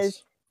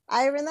 because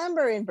I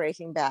remember in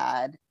Breaking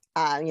Bad,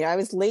 I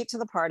was late to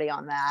the party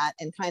on that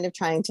and kind of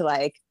trying to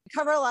like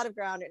cover a lot of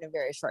ground in a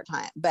very short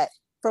time. But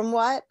from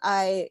what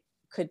I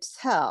could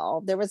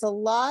tell, there was a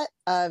lot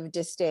of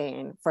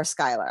disdain for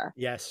Skylar.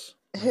 Yes.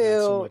 Who,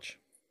 so much.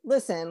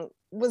 Listen,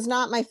 was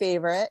not my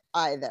favorite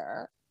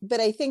either. But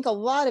I think a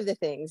lot of the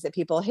things that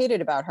people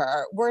hated about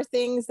her were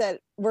things that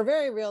were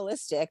very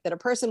realistic that a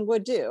person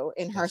would do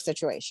in her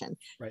situation.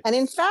 Right. And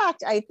in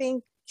fact, I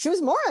think she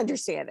was more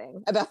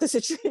understanding about the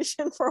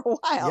situation for a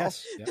while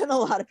than a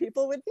lot of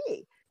people would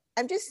be.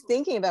 I'm just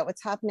thinking about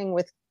what's happening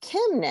with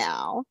Kim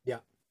now. Yeah.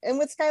 And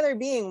with Skylar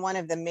being one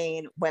of the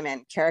main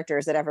women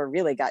characters that ever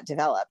really got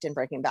developed in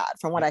Breaking Bad,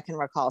 from what I can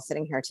recall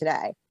sitting here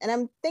today. And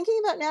I'm thinking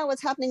about now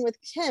what's happening with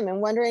Kim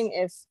and wondering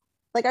if,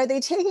 like, are they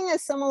taking a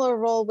similar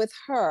role with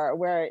her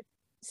where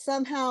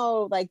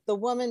somehow like the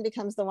woman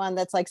becomes the one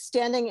that's like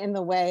standing in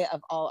the way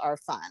of all our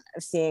fun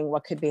of seeing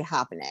what could be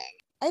happening?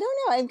 I don't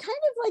know. I'm kind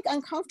of like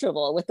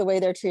uncomfortable with the way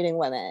they're treating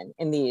women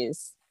in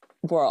these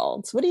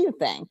worlds. What do you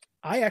think?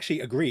 I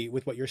actually agree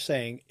with what you're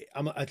saying.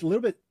 I'm a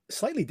little bit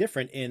slightly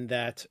different in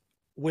that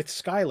with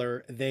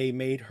Skylar, they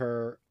made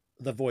her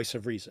the voice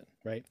of reason,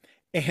 right?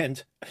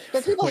 And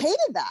but people hated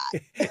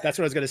that. That's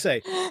what I was going to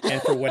say. And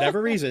for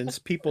whatever reasons,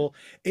 people,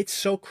 it's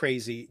so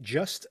crazy.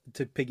 Just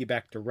to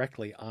piggyback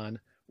directly on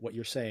what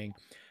you're saying,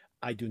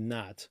 I do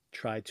not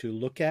try to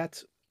look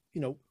at,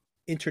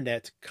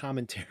 internet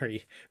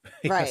commentary,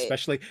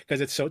 especially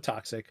because it's so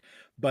toxic.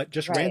 But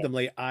just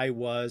randomly, I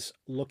was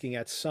looking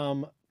at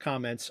some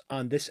comments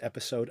on this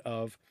episode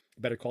of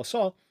Better Call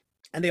Saul,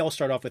 and they all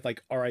start off with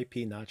like RIP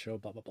Nacho,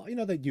 blah, blah, blah,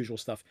 the usual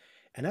stuff.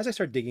 And as I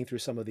start digging through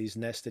some of these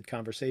nested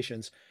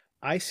conversations,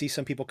 I see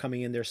some people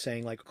coming in there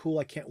saying like, cool,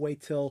 I can't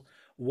wait till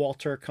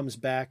Walter comes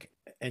back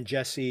and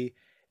Jesse.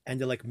 And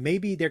they're like,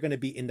 maybe they're going to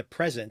be in the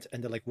present.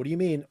 And they're like, what do you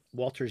mean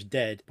Walter's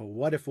dead? But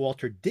what if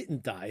Walter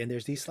didn't die? And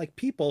there's these like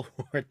people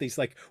who are these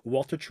like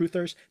Walter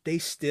truthers. They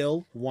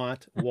still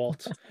want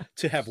Walt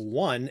to have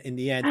won in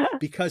the end,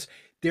 because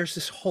there's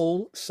this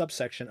whole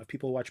subsection of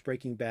people who watch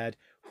Breaking Bad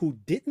who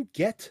didn't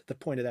get the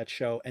point of that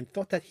show and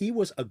thought that he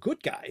was a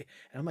good guy.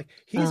 And I'm like,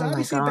 he's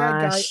obviously a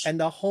bad guy. And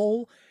the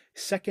whole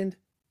second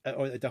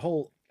or the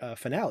whole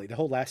finale, the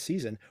whole last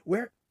season,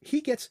 where he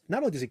gets, not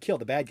only does he kill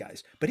the bad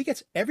guys, but he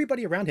gets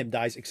everybody around him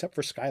dies except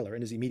for Skylar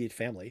and his immediate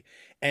family.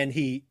 And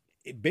he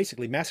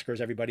basically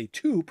massacres everybody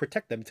to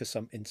protect them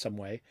in some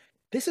way.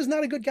 This is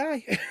not a good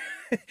guy.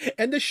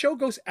 And the show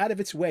goes out of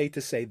its way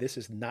to say this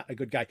is not a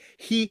good guy.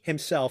 He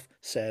himself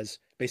says,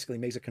 basically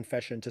makes a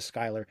confession to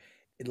Skylar,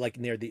 like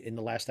in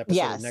the last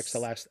episode, or next to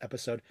last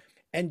episode.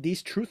 And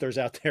these truthers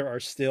out there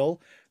are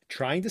still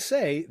trying to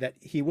say that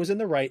he was in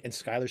the right and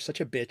Skylar's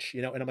such a bitch,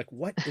 and I'm like,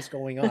 what is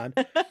going on?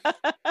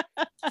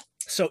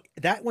 So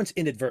that one's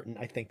inadvertent.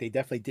 I think they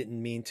definitely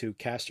didn't mean to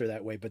cast her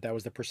that way, but that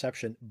was the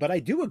perception. But I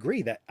do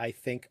agree that I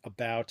think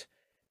about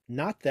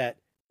not that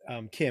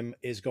Kim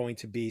is going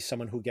to be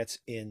someone who gets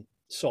in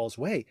Saul's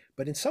way,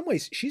 but in some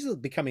ways she's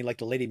becoming like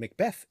the Lady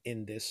Macbeth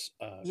in this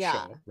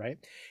show, right?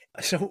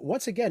 So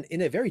once again,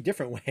 in a very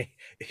different way,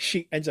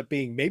 she ends up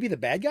being maybe the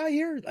bad guy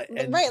here.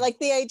 And, right, like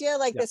the idea,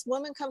 like this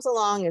woman comes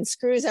along and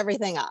screws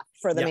everything up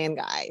for the main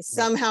guy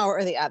somehow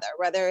or the other,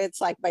 whether it's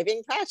like by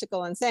being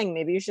practical and saying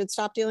maybe you should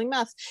stop dealing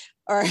meth,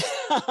 or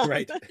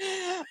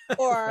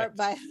or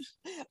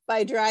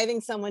by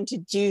driving someone to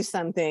do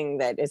something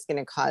that is going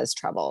to cause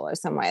trouble or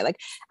some way. Like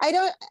I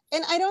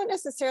don't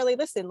necessarily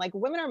listen. Like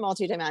women are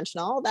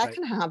multidimensional, that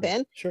can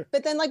happen. Sure.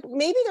 But then like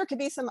maybe there could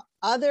be some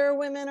other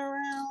women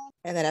around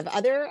and that have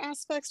other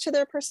aspects to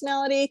their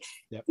personality.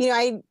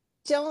 I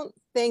don't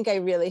think I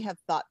really have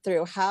thought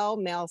through how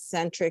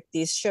male-centric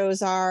these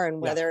shows are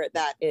and whether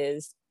that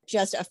is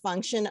just a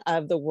function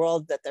of the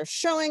world that they're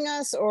showing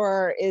us,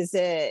 or is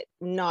it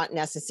not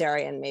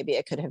necessary and maybe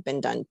it could have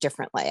been done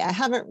differently? I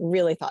haven't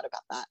really thought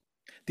about that.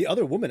 The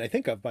other woman I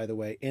think of, by the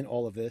way, in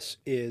all of this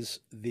is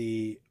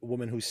the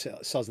woman who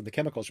sells the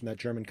chemicals from that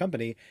German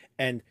company.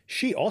 And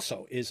she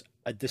also is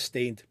a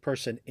disdained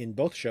person in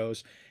both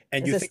shows.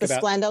 And is this the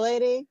Splenda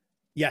lady?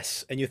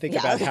 Yes, and you think Yeah.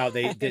 about how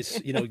they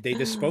they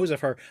dispose of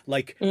her,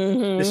 like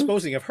Hmm.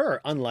 disposing of her,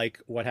 unlike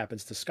what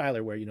happens to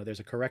Skylar, where there's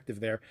a corrective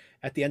there.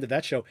 At the end of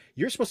that show,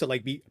 you're supposed to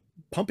like be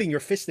pumping your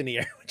fist in the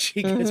air when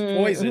she gets Hmm.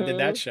 poisoned in Hmm.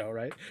 that show,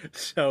 right?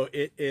 So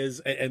it is,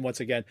 and once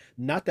again,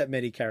 not that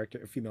many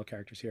female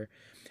characters here.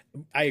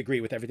 I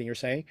agree with everything you're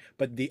saying,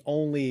 but the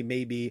only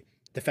maybe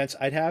defense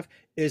I'd have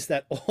is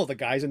that all the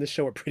guys in this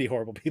show are pretty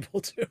horrible people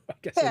too, I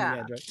guess, in the Yeah.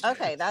 end, right?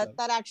 Okay. That So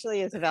that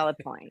actually is a valid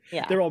point.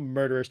 Yeah. they're all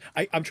murderers.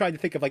 I'm trying to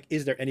think of like,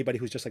 is there anybody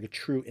who's just like a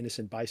true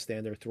innocent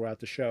bystander throughout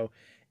the show?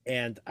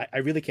 And I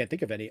really can't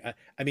think of any.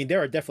 I mean,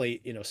 there are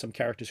definitely, some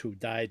characters who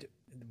died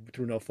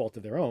through no fault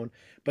of their own,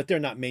 but they're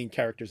not main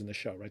characters in the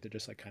show, right? They're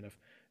just like kind of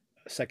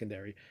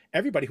secondary.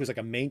 Everybody who's like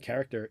a main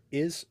character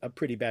is a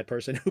pretty bad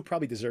person who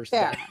probably deserves to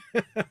Yeah.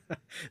 die.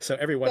 So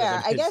every one of Yeah,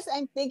 them I guess is,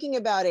 I'm thinking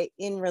about it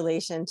in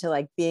relation to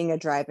like being a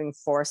driving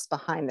force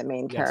behind the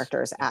main yes.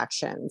 character's Yeah.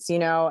 actions,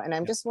 and I'm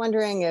Yeah. just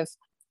wondering if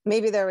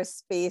maybe there was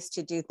space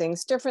to do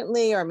things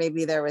differently, or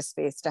maybe there was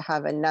space to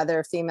have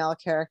another female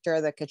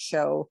character that could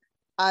show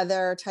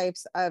other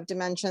types of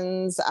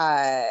dimensions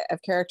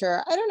of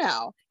character. I don't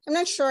know. I'm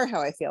not sure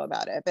how I feel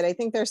about it, but I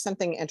think there's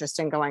something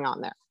interesting going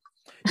on there.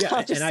 I'll Yeah.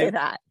 And just say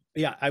that.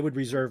 yeah,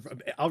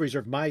 I'll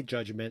reserve my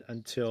judgment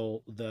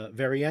until the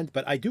very end,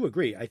 but I do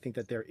agree. I think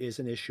that there is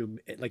an issue,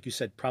 like you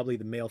said, probably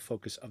the male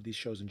focus of these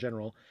shows in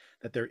general,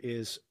 that there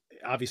is,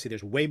 obviously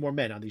there's way more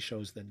men on these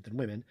shows than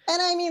women.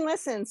 And I mean,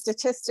 listen,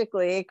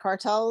 statistically,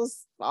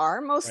 cartels are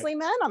Right. mostly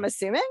men, I'm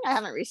assuming. I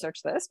haven't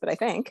researched this, but I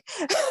think.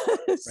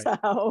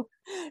 Right.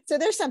 so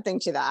there's something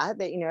to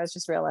that, is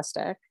just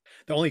realistic.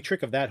 The only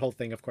trick of that whole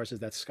thing, of course, is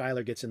that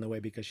Skylar gets in the way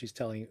because she's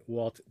telling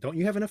Walt, don't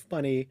you have enough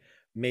money?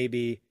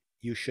 Maybe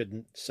you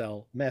shouldn't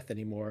sell meth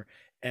anymore.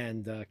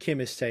 And Kim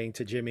is saying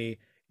to Jimmy,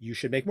 you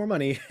should make more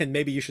money and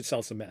maybe you should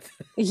sell some meth.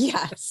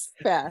 Yes,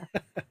 fair.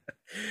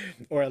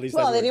 Or at least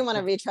Well, that's they what didn't want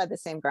to retread the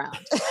same ground.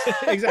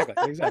 exactly.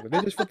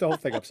 They just flipped the whole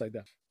thing upside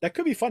down. That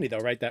could be funny though,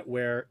 right? That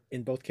where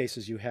in both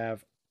cases you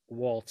have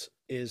Walt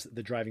is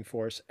the driving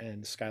force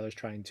and Skylar's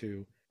trying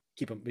to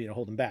keep him,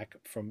 hold him back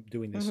from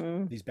doing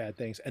Mhm. these bad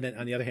things. And then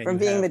on the other hand, From you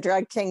being the have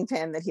drug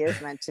kingpin that he is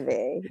meant to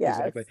be. Yes.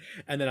 exactly.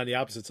 And then on the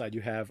opposite side,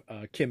 you have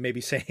Kim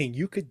maybe saying,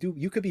 you could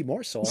be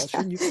more, Saul.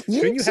 Shouldn't you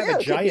You have a too could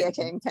be a giant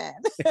kingpin.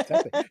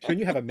 exactly. Shouldn't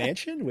you have a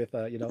mansion with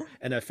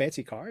and a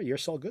fancy car? You're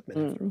Saul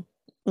Goodman after all.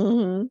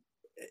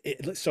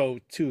 Mm-hmm. So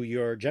to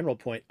your general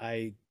point,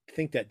 I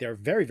think that they're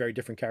very, very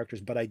different characters,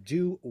 but I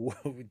do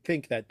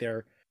think that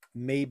they're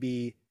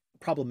maybe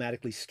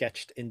problematically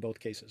sketched in both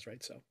cases,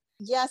 right? So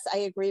Yes, I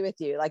agree with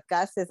you. Like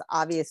Gus is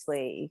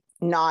obviously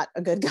not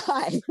a good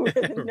guy.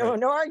 No, right.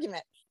 no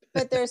argument.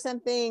 But there's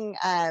something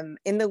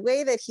in the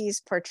way that he's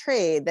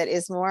portrayed that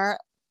is more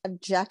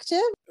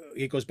objective.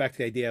 It goes back to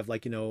the idea of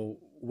like,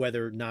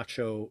 whether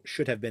Nacho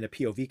should have been a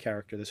POV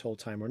character this whole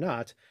time or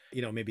not.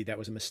 Maybe that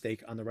was a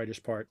mistake on the writer's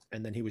part.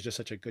 And then he was just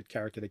such a good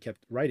character they kept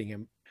writing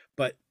him.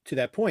 But to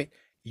that point,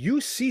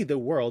 you see the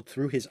world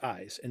through his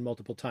eyes in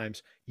multiple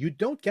times. You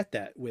don't get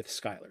that with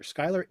Skylar.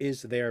 Skylar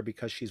is there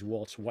because she's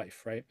Walt's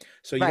wife, right?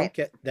 So you Right. don't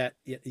get that,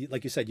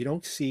 like you said, you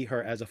don't see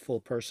her as a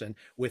full person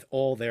with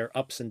all their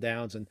ups and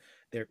downs and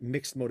their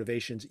mixed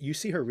motivations. You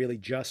see her really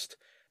just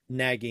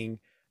nagging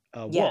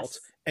Walt, Yes.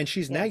 and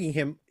she's Yes. nagging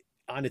him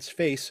on its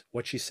face.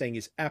 What she's saying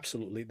is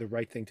absolutely the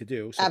right thing to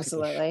do. So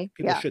Absolutely.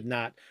 people Yeah. should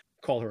not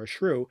call her a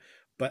shrew.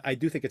 But I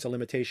do think it's a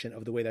limitation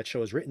of the way that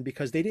show is written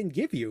because they didn't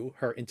give you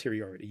her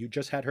interiority. You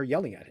just had her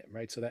yelling at him,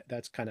 right? So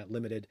that's kind of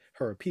limited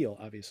her appeal,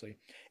 obviously.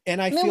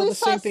 And I mean, feel we the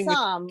saw same thing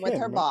some with Kim,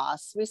 her right?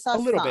 boss. We saw A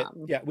little bit.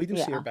 some. Yeah, we do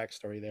see her Yeah.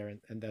 backstory there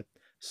and that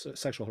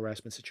sexual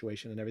harassment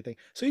situation and everything.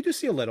 So you do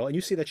see a little, and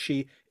you see that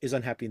she is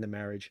unhappy in the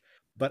marriage.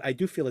 But I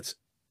do feel it's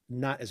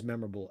not as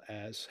memorable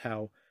as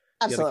how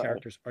the other Absolutely.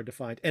 characters are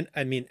defined. And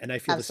I mean, and I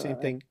feel the same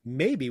Absolutely. thing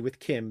maybe with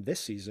Kim this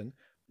season.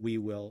 We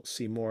will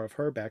see more of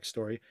her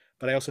backstory.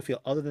 But I also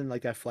feel, other than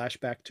like that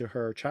flashback to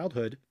her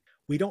childhood,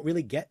 we don't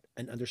really get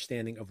an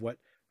understanding of what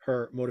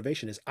her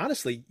motivation is.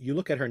 Honestly, you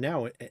look at her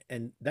now,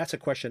 and that's a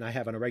question I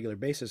have on a regular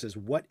basis: is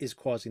what is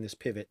causing this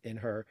pivot in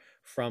her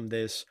from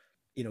this,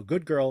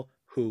 good girl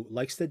who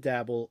likes to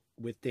dabble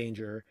with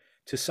danger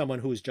to someone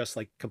who is just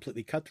like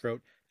completely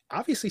cutthroat.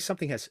 Obviously,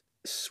 something has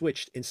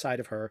switched inside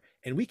of her,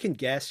 and we can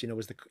guess,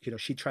 was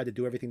she tried to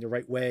do everything the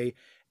right way,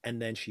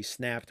 and then she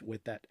snapped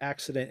with that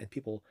accident, and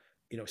people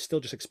still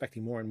just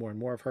expecting more and more and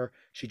more of her.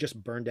 She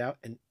just burned out.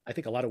 And I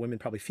think a lot of women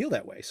probably feel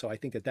that way. So I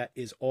think that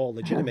is all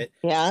legitimate.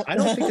 Yeah. I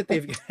don't think that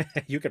they've,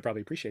 you could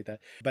probably appreciate that.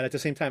 But at the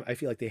same time, I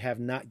feel like they have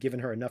not given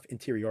her enough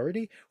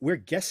interiority. We're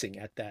guessing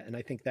at that. And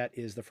I think that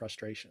is the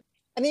frustration.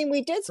 I mean,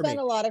 we did For me.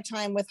 spend a lot of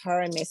time with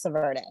her in Mesa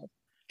Verde.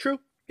 True.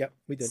 Yeah,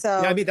 we did.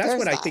 So Yeah, I mean, that's there's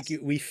when I that.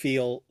 think we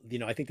feel,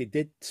 I think they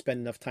did spend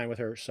enough time with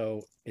her.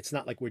 So it's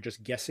not like we're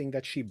just guessing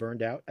that she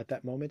burned out at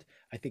that moment.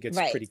 I think it's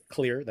Right. pretty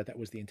clear that that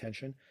was the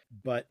intention.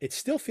 But it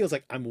still feels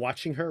like I'm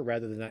watching her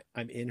rather than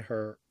I'm in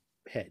her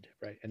head,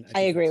 right? And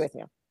I agree that's-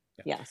 with you.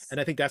 yeah. Yes. And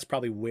I think that's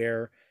probably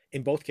where,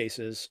 in both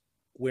cases,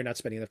 we're not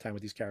spending enough time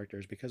with these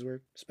characters because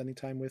we're spending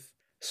time with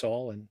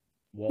Saul and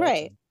Walt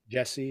Right. and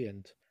Jesse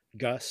and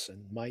Gus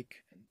and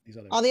Mike and these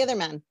other All the other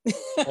men.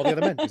 all the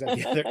other men.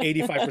 Exactly. They're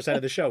 85%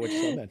 of the show, which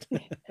is all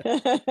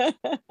men.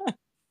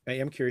 I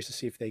am curious to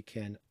see if they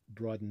can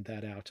broaden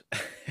that out.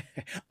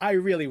 I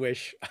really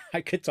wish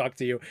I could talk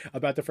to you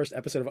about the first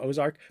episode of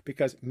Ozark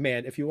because,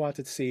 man, if you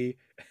wanted to see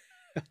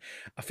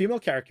a female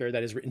character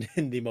that is written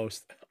in the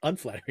most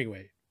unflattering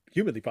way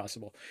humanly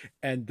possible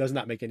and does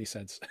not make any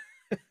sense,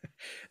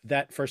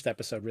 that first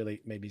episode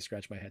really made me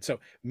scratch my head. So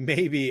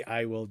maybe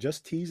I will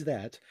just tease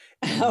that.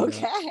 And,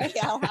 Okay,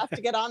 I'll have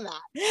to get on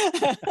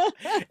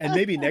that. and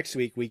maybe next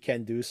week we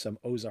can do some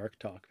Ozark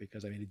talk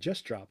because I mean it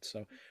just dropped.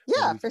 So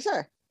Yeah, we, for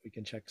sure. we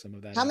can check some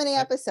of that. How out. many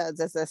episodes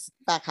is this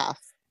back half?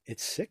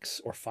 It's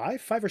 6 or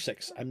 5, 5 or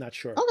 6. I'm not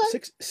sure.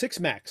 Okay. Six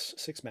max.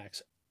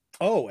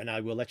 Oh, and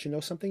I will let you know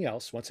something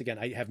else. Once again,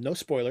 I have no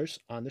spoilers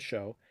on the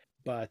show,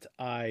 but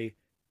I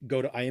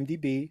go to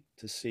IMDb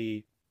to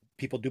see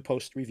people do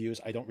post reviews.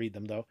 I don't read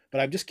them though,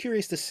 but I'm just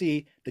curious to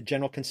see the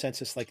general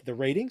consensus, like the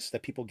ratings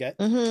that people get.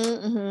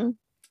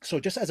 So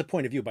just as a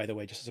point of view, by the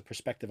way, just as a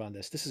perspective on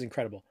this is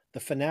incredible. The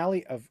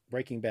finale of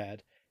Breaking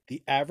Bad,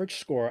 the average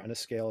score on a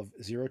scale of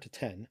 0 to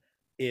 10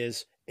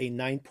 is a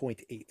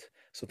 9.8.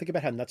 So think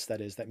about how nuts that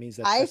is. That means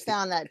that I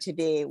found that to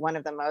be one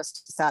of the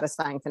most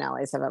satisfying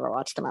finales I've ever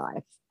watched in my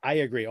life. I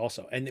agree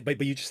also. And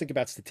but you just think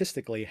about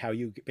statistically how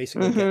you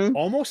basically get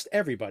almost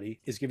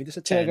everybody is giving this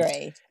a 10. To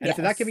agree. And if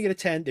they're not giving it a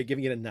 10, they're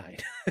giving it a 9.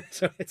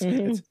 So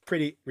it's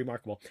pretty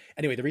remarkable.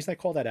 Anyway, the reason I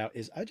call that out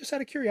is I just out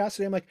of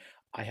curiosity, I'm like,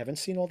 I haven't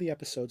seen all the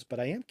episodes, but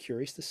I am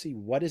curious to see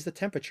what is the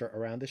temperature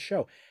around the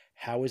show.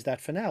 How is that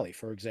finale?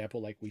 For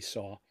example, like we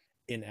saw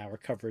in our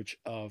coverage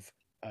of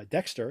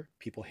Dexter,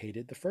 people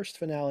hated the first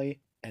finale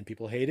and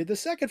people hated the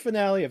second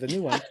finale of the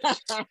new one.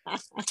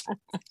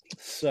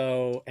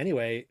 So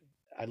anyway,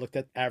 I looked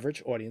at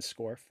average audience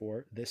score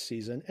for this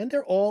season, and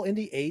they're all in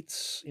the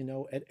 8s, you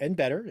know, and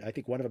better. I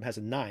think one of them has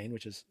a 9,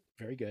 which is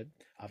very good,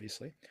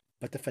 obviously.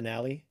 But the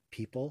finale,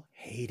 people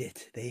hate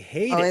it. They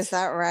hate it. Oh, is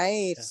that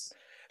right? Yeah.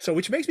 So,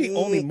 which makes me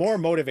only more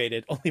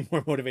motivated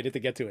to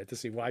get to it, to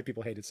see why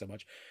people hate it so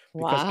much.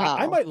 Because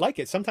I might like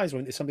it. Sometimes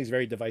when something's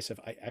very divisive,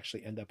 I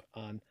actually end up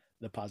on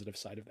the positive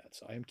side of that.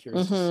 So I am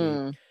curious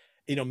to see,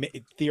 you know,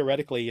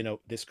 theoretically, you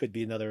know, this could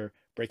be another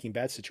Breaking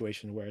Bad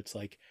situation where it's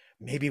like,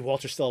 maybe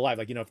Walter's still alive.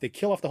 Like, you know, if they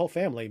kill off the whole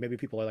family, maybe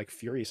people are like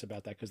furious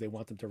about that because they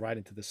want them to ride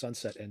into the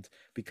sunset and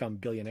become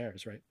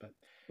billionaires, right? But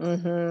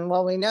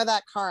well, we know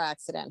that car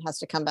accident has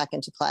to come back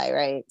into play,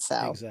 right?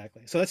 So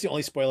exactly. So that's the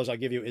only spoilers I'll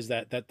give you, is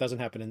that that doesn't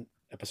happen in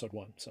episode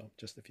 1. So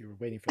just if you were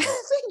waiting for that.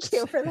 Thank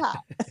you for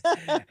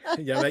that.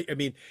 Yeah, I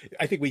mean,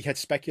 I think we had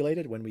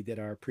speculated when we did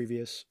our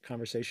previous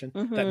conversation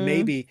that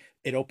maybe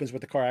it opens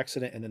with the car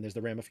accident and then there's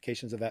the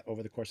ramifications of that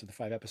over the course of the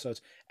 5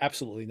 episodes.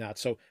 Absolutely not.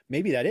 So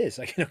maybe that is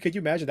like, you know, could you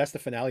imagine that's the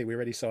finale? We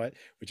already saw it,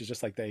 which is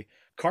just like they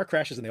car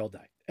crashes and they all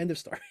die. End of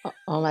story.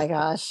 Oh my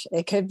gosh,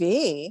 it could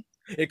be.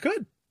 It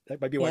could. That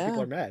might be why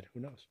people are mad.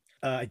 Who knows?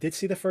 I did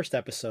see the first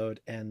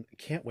episode and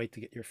can't wait to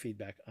get your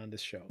feedback on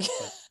this show.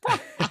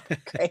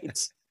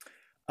 Great.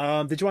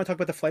 Did you want to talk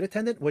about the flight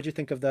attendant? What did you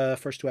think of the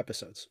first 2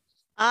 episodes?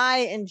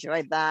 I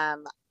enjoyed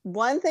them.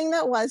 One thing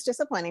that was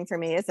disappointing for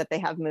me is that they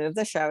have moved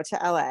the show to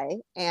LA,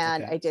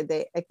 and I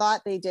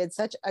thought they did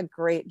such a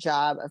great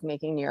job of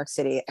making New York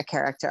City a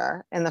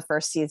character in the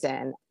first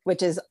season,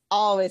 which is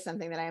always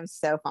something that I am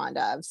so fond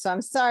of. So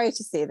I'm sorry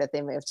to see that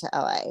they moved to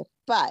LA,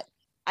 but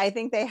I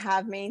think they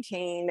have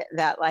maintained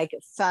that like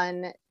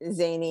fun,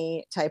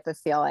 zany type of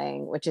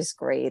feeling, which is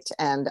great.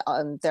 And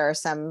there are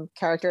some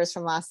characters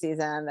from last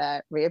season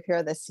that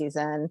reappear this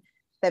season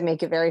that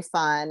make it very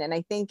fun. And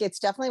I think it's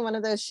definitely one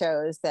of those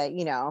shows that,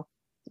 you know,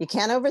 you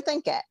can't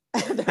overthink it.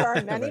 There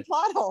are many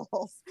plot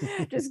holes.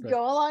 Just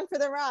go along for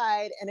the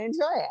ride and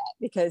enjoy it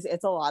because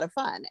it's a lot of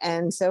fun.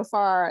 And so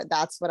far,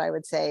 that's what I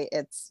would say.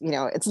 It's, you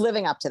know, it's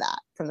living up to that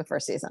from the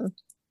first season.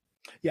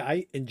 Yeah,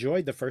 I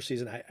enjoyed the first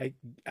season. I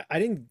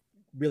didn't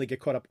really get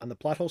caught up on the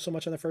plot hole so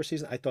much on the first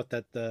season. I thought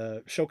that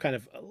the show kind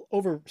of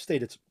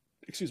overstayed its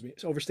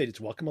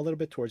welcome a little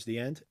bit towards the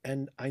end.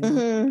 And I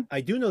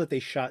do know that they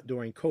shot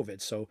during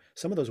COVID. So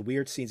some of those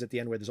weird scenes at the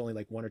end where there's only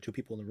like 1 or 2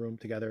 people in the room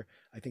together,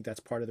 I think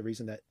that's part of the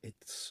reason that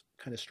it's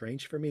kind of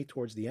strange for me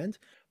towards the end.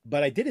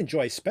 But I did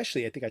enjoy,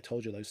 especially, I think I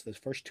told you those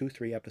first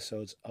 2-3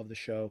 episodes of the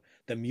show.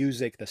 The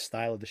music, the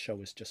style of the show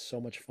was just so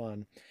much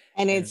fun.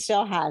 And it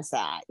still has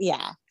that.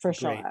 Yeah, for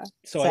sure.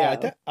 So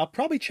yeah, I'll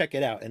probably check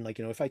it out. And like,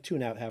 you know, if I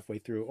tune out halfway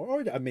through,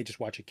 or I may just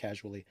watch it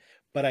casually,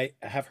 but I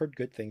have heard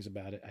good things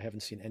about it. I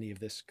haven't seen any of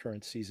this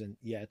current season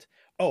yet.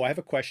 Oh, I have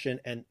a question.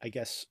 And I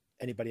guess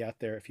anybody out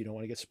there, if you don't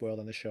want to get spoiled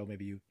on the show,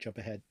 maybe you jump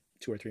ahead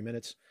 2 or 3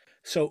 minutes.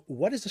 So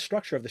what is the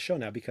structure of the show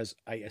now? Because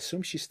I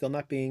assume she's still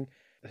not being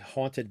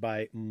haunted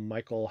by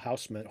Michael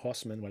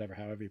Hausman, whatever,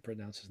 however you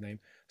pronounce his name.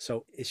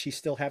 So is she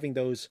still having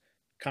those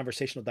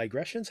conversational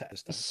digressions?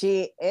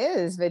 She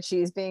is, but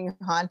she's being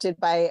haunted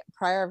by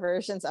prior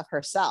versions of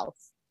herself.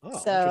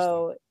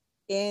 So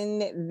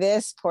in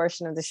this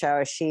portion of the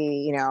show, she,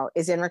 you know,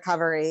 is in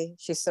recovery.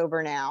 She's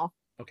sober now.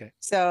 Okay.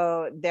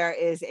 So there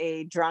is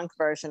a drunk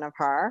version of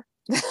her,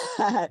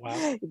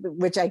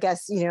 which I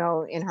guess, you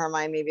know, in her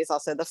mind, maybe is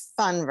also the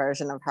fun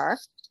version of her.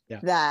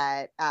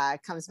 that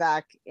comes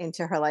back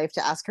into her life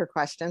to ask her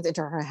questions,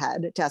 into her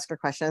head to ask her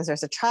questions.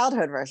 There's a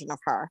childhood version of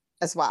her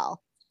as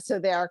well. So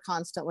they are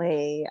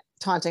constantly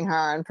taunting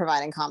her and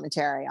providing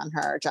commentary on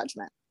her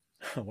judgment.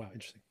 Oh, wow,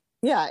 interesting.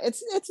 Yeah,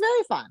 it's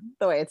very fun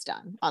the way it's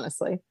done,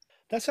 honestly.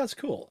 That sounds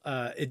cool.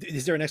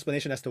 Is there an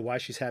explanation as to why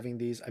she's having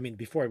these? I mean,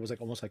 before it was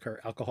like almost like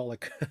her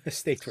alcoholic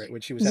state, right?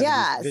 When she was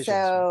having these visions,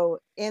 so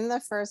in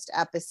the first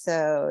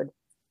episode,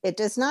 it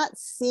does not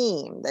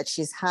seem that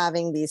she's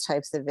having these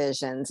types of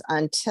visions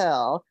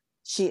until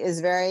she is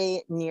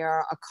very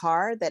near a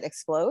car that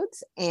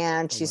explodes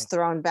and she's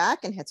thrown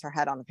back and hits her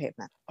head on the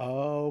pavement.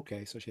 Oh,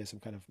 okay. So she has some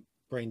kind of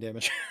brain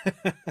damage.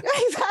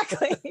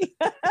 Exactly.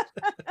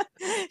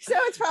 So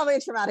it's probably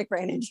a traumatic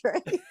brain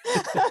injury.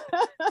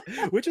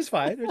 Which is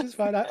fine.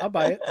 I'll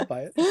buy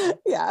it.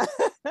 Yeah.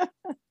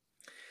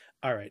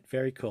 All right.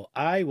 Very cool.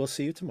 I will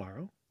see you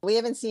tomorrow. We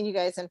haven't seen you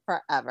guys in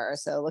forever.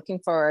 So looking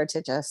forward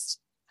to just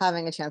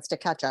having a chance to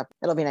catch up.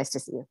 It'll be nice to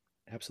see you.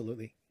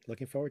 Absolutely.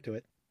 Looking forward to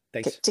it.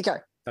 Thanks. Okay, take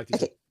care. Talk to you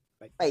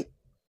soon. Bye.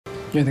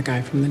 You're the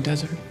guy from the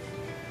desert.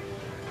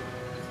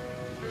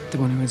 The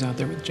one who was out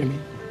there with Jimmy.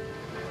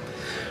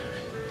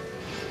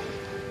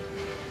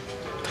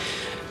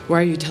 Why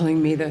are you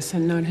telling me this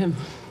and not him?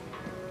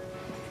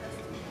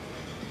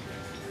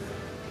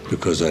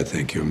 Because I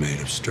think you're made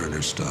of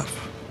sterner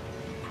stuff.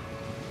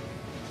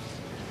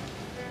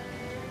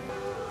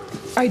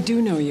 I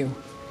do know you.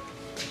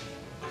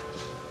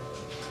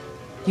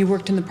 You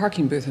worked in the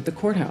parking booth at the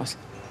courthouse.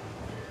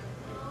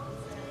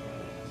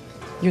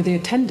 You're the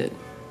attendant.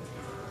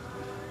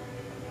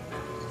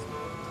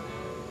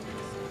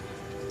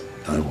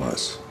 I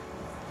was.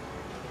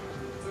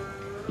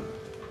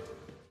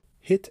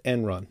 Hit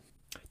and Run.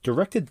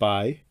 Directed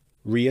by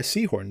Rhea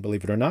Seehorn,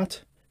 believe it or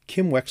not.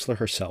 Kim Wexler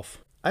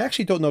herself. I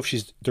actually don't know if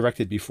she's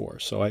directed before,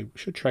 so I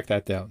should track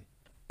that down.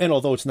 And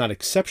although it's not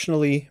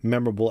exceptionally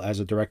memorable as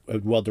a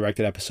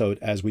well-directed episode,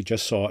 as we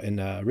just saw in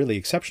a really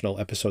exceptional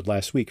episode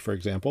last week, for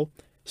example,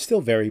 still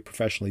very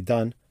professionally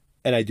done.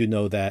 And I do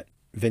know that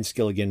Vince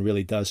Gilligan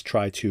really does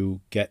try to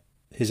get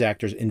his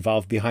actors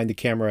involved behind the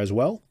camera as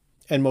well.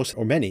 And most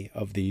or many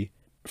of the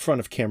front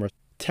of camera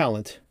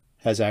talent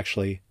has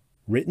actually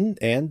written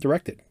and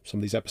directed some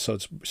of these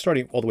episodes,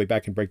 starting all the way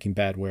back in Breaking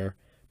Bad, where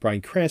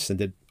Bryan Cranston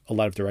did a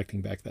lot of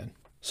directing back then.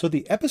 So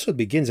the episode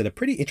begins at a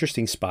pretty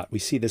interesting spot. We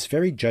see this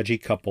very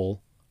judgy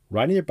couple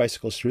riding their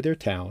bicycles through their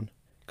town,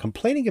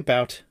 complaining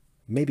about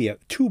maybe a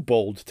too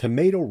bold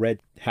tomato red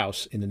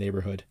house in the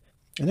neighborhood.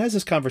 And as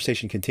this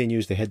conversation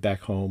continues, they head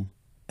back home.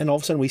 And all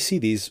of a sudden we see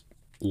these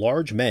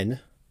large men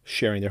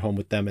sharing their home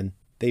with them, and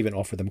they even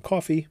offer them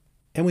coffee.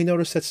 And we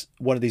notice that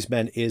one of these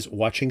men is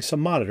watching some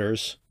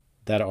monitors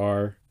that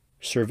are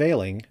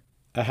surveilling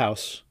a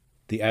house,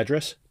 the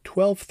address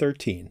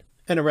 1213.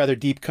 And a rather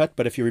deep cut,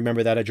 but if you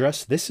remember that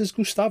address, this is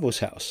Gustavo's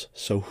house.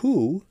 So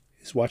who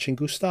is watching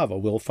Gustavo?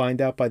 We'll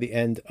find out by the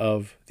end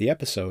of the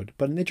episode,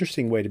 but an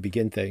interesting way to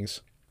begin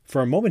things.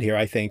 For a moment here,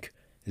 I think,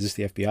 is this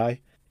the FBI?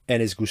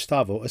 And is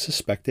Gustavo a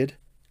suspected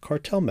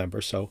cartel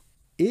member? So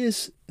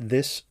is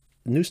this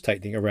news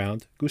tightening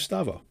around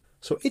Gustavo?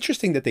 So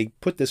interesting that they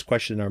put this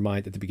question in our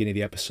mind at the beginning of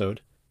the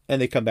episode,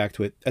 and they come back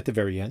to it at the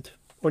very end,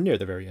 or near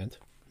the very end.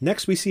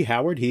 Next, we see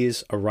Howard. He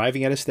is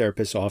arriving at his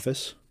therapist's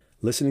office,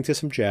 listening to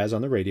some jazz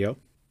on the radio,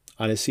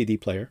 on his CD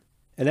player.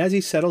 And as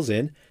he settles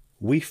in,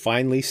 we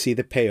finally see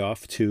the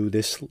payoff to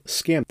this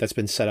scam that's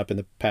been set up in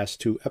the past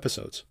 2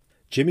 episodes.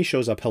 Jimmy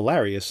shows up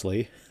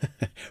hilariously.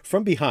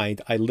 From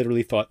behind, I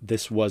literally thought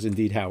this was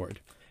indeed Howard.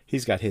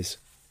 He's got his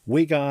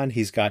wig on,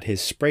 he's got his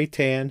spray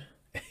tan,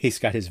 he's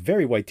got his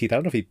very white teeth. I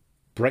don't know if he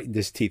brightened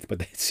his teeth,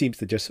 but it seems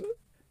to just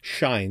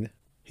shine.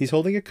 He's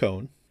holding a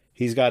cone.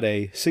 He's got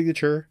a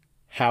signature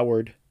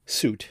Howard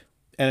suit.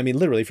 And I mean,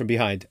 literally from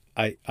behind,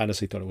 I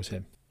honestly thought it was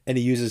him. And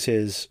he uses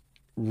his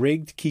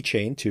rigged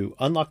keychain to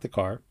unlock the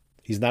car.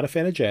 He's not a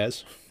fan of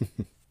jazz.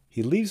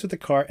 He leaves with the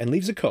car and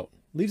leaves a cone.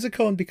 Leaves a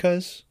cone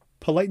because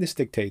politeness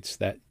dictates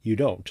that you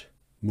don't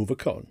move a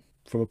cone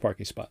from a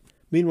parking spot.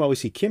 Meanwhile, we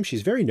see Kim.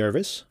 She's very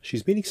nervous.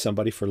 She's meeting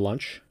somebody for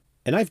lunch.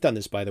 And I've done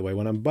this, by the way.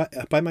 When I'm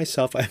by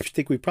myself, I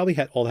think we probably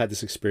all had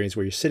this experience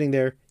where you're sitting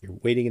there, you're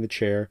waiting in the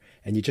chair,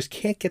 and you just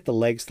can't get the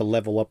legs to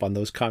level up on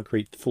those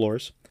concrete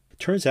floors. It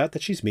turns out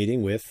that she's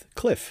meeting with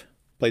Cliff,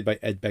 played by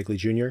Ed Begley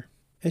Jr.,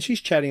 and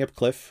she's chatting up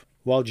Cliff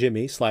while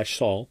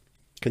Jimmy/Saul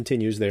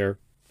continues there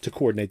to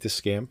coordinate this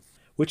scam,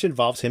 which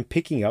involves him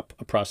picking up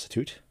a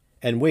prostitute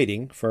and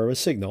waiting for a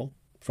signal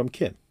from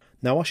Kim.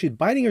 Now, while she's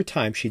biding her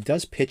time, she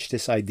does pitch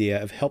this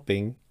idea of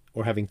helping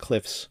or having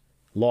Cliff's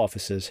law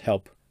offices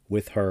help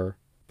with her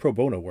pro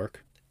bono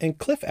work. And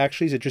Cliff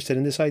actually is interested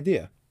in this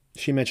idea.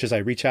 She mentions, I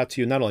reach out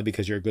to you not only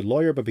because you're a good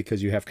lawyer, but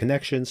because you have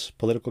connections,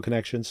 political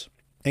connections.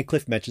 And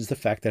Cliff mentions the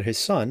fact that his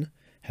son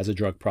has a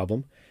drug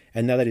problem.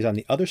 And now that he's on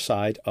the other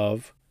side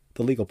of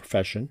the legal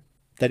profession,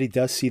 that he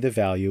does see the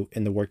value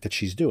in the work that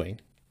she's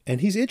doing. And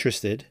he's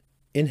interested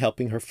in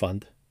helping her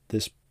fund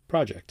this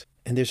project.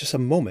 And there's just a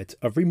moment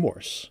of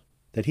remorse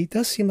that he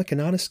does seem like an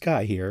honest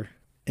guy here.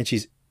 And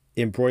she's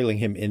embroiling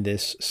him in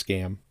this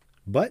scam.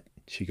 But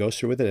she goes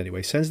through with it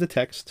anyway, sends the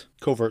text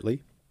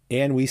covertly.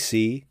 And we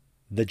see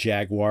the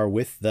Jaguar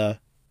with the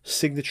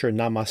signature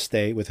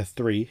Namaste with a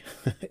 3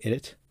 in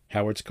it,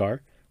 Howard's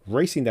car,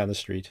 racing down the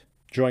street,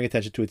 drawing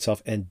attention to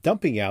itself and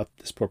dumping out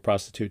this poor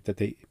prostitute that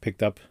they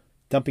picked up,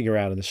 dumping her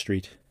out in the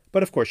street.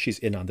 But of course, she's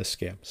in on this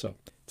scam, so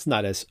it's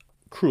not as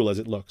cruel as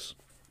it looks.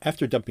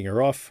 After dumping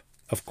her off,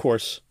 of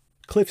course,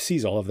 Cliff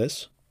sees all of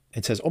this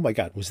and says, "Oh my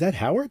God, was that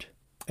Howard?"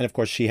 And of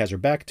course, she has her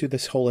back to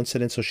this whole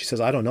incident, so she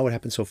says, "I don't know what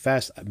happened so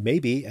fast.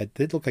 Maybe it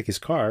did look like his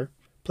car."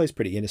 Plays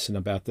pretty innocent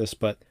about this,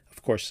 but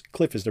of course,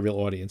 Cliff is the real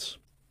audience.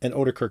 And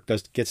Oderkirk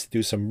gets to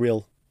do some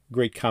real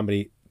great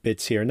comedy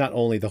bits here. Not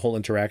only the whole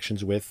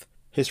interactions with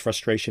his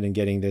frustration in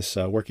getting this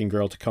working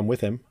girl to come with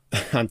him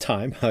on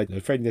time,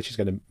 afraid that she's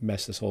going to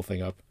mess this whole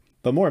thing up.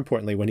 But more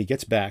importantly, when he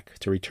gets back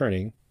to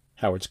returning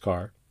Howard's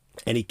car,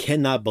 and he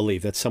cannot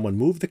believe that someone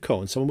moved the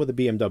cone, someone with a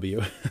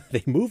BMW,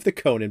 they moved the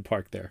cone and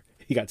parked there.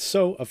 He got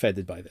so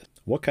offended by this.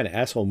 What kind of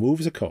asshole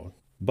moves a cone?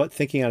 But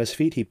thinking on his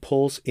feet, he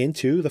pulls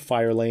into the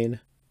fire lane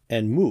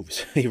and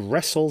moves. He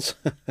wrestles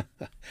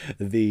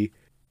the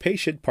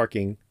patient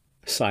parking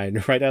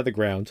sign right out of the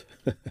ground.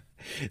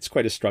 It's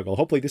quite a struggle.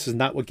 Hopefully this is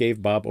not what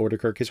gave Bob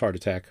Oderkirk his heart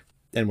attack,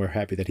 and we're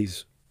happy that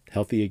he's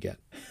healthy again.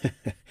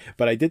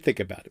 But I did think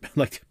about it. I'm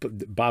like,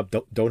 Bob,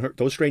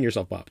 don't strain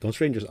yourself, Bob. Don't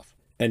strain yourself.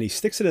 And he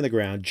sticks it in the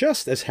ground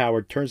just as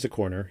Howard turns the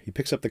corner. He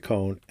picks up the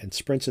cone and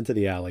sprints into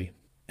the alley,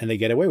 and they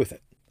get away with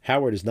it.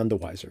 Howard is none the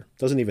wiser.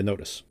 Doesn't even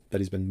notice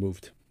that he's been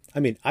moved. I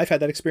mean, I've had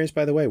that experience,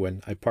 by the way,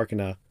 when I park in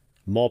a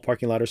mall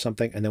parking lot or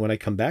something, and then when I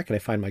come back and I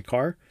find my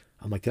car,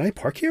 I'm like, did I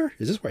park here?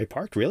 Is this where I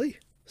parked, really?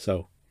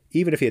 So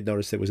even if he had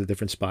noticed it was a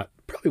different spot,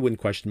 probably wouldn't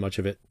question much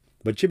of it.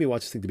 But Jimmy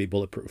wants this thing to be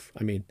bulletproof.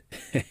 I mean,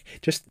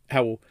 just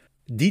how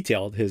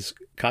detailed his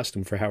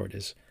costume for Howard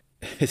is.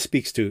 It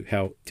speaks to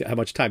how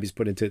much time he's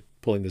put into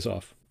pulling this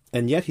off.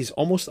 And yet he's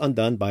almost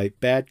undone by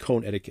bad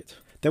cone etiquette.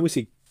 Then we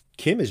see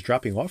Kim is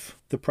dropping off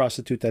the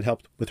prostitute that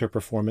helped with her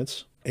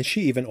performance, and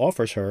she even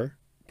offers her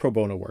pro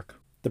bono work.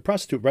 The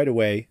prostitute right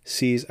away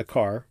sees a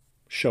car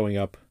showing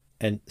up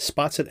and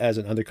spots it as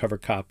an undercover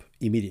cop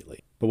immediately.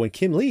 But when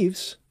Kim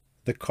leaves,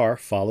 the car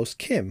follows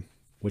Kim,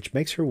 which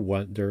makes her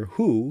wonder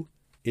who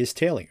is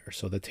tailing her.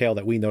 So the tail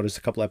that we noticed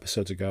a couple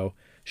episodes ago,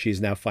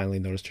 she's now finally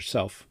noticed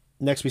herself.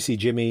 Next, we see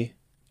Jimmy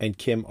and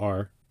Kim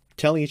are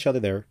telling each other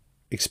their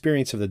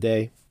experience of the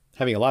day,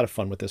 having a lot of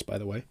fun with this, by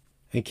the way.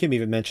 And Kim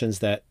even mentions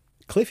that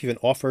Cliff even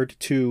offered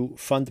to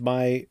fund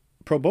my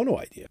pro bono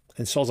idea.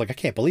 And Saul's like, I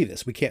can't believe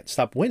this. We can't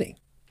stop winning.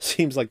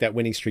 Seems like that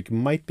winning streak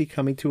might be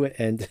coming to an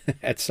end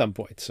at some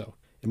point. So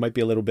it might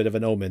be a little bit of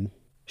an omen.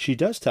 She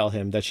does tell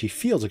him that she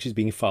feels like she's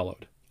being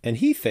followed. And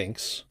he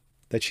thinks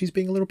that she's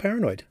being a little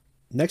paranoid.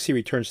 Next, he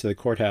returns to the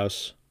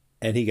courthouse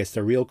and he gets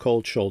the real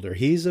cold shoulder.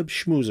 He's a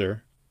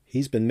schmoozer.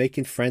 He's been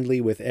making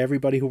friendly with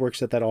everybody who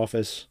works at that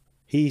office.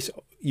 He's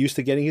used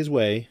to getting his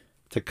way,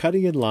 to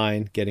cutting in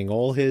line, getting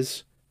all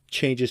his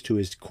changes to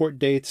his court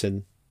dates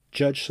and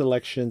judge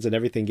selections and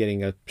everything,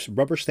 getting a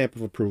rubber stamp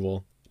of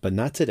approval. But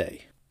not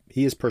today.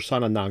 He is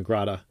persona non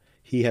grata.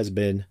 He has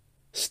been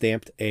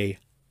stamped a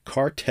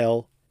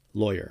cartel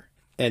lawyer.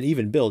 And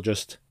even Bill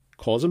just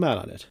calls him out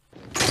on it.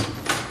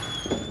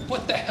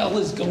 What the hell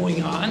is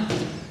going on?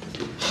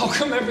 How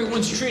come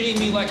everyone's treating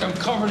me like I'm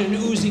covered in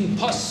oozing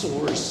pus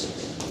sores?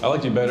 I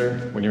liked you better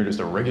when you were just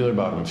a regular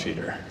bottom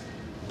feeder.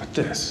 But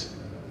this...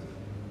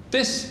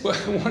 This?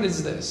 What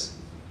is this?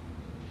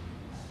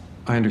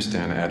 I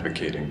understand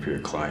advocating for your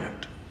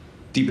client.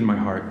 Deep in my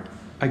heart,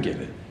 I get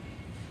it.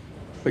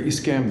 But you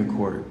scammed the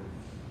court.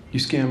 You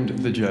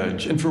scammed the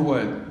judge. And for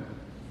what?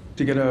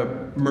 To get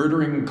a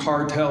murdering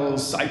cartel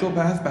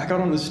psychopath back out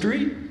on the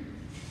street?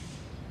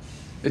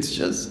 It's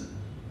just...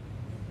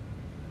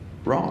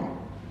 wrong.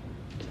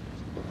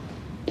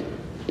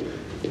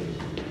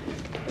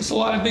 It's a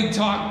lot of big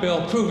talk,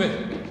 Bill. Prove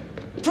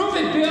it. Prove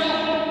it,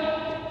 Bill!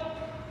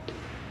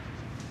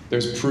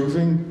 There's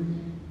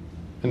proving,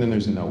 and then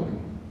there's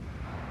knowing.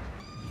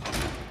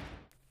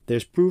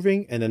 There's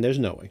proving, and then there's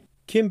knowing.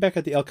 Kim, back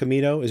at the El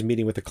Camino, is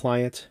meeting with a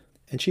client,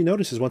 and she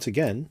notices once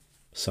again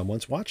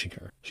someone's watching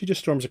her. She just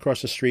storms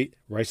across the street,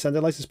 writes down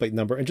their license plate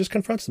number, and just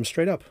confronts them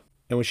straight up.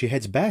 And when she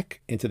heads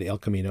back into the El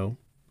Camino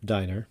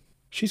diner,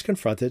 she's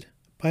confronted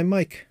by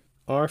Mike,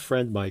 our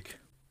friend Mike.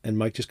 And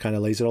Mike just kind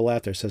of lays it all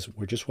out there, says,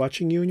 we're just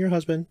watching you and your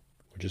husband.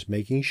 We're just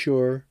making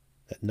sure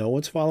that no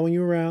one's following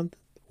you around.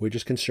 We're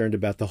just concerned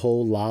about the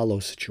whole Lalo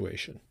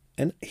situation.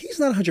 And he's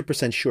not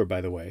 100% sure,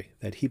 by the way,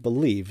 that he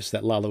believes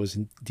that Lalo is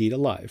indeed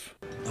alive.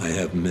 I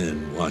have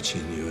men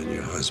watching you and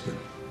your husband.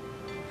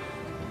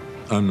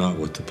 I'm not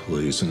with the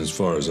police, and as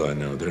far as I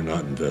know, they're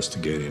not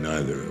investigating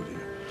either of you.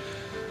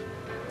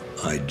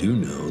 I do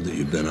know that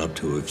you've been up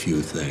to a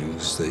few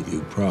things that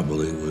you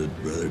probably would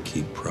rather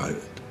keep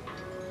private.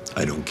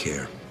 I don't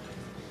care.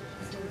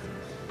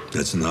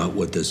 That's not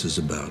what this is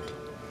about.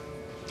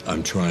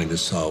 I'm trying to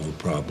solve a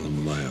problem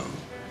of my own.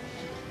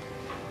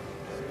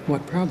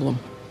 What problem?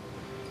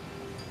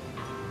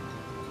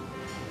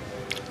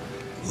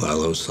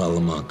 Lalo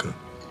Salamanca.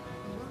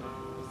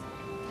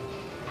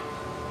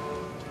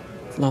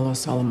 Lalo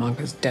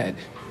Salamanca's dead.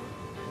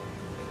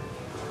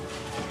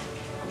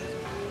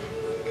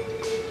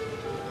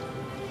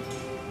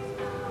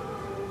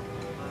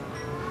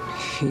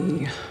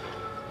 he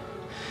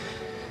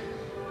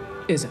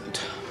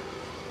isn't.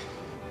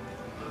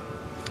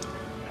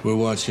 We're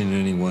watching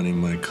anyone he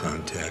might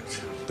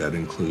contact. That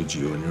includes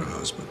you and your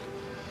husband.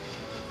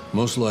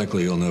 Most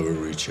likely he'll never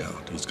reach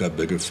out. He's got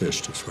bigger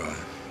fish to fry.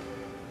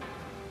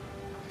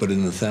 But in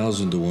the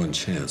 1,000 to 1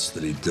 chance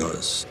that he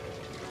does,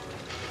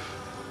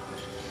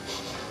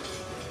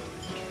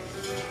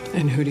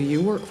 And who do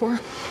you work for?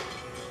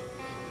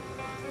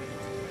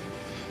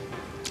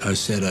 I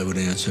said I would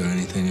answer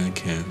anything I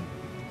can.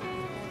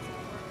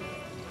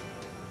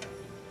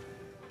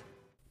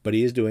 But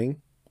he is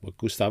doing what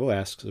Gustavo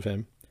asks of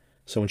him.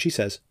 So when she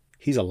says,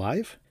 he's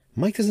alive,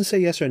 Mike doesn't say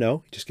yes or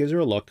no. He just gives her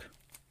a look,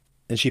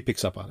 and she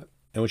picks up on it.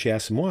 And when she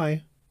asks him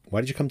why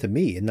did you come to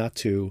me and not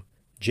to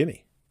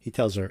Jimmy? He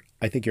tells her,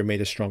 I think you're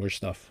made of stronger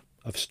stuff,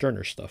 of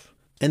sterner stuff.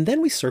 And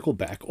then we circle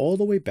back, all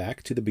the way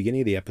back to the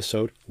beginning of the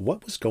episode.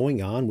 What was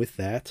going on with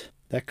that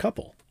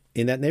couple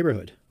in that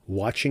neighborhood,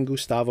 watching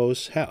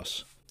Gustavo's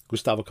house?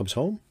 Gustavo comes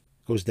home,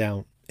 goes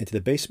down into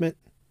the basement,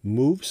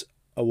 moves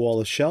a wall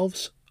of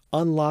shelves,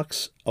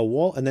 unlocks a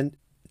wall, and then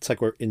it's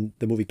like we're in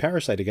the movie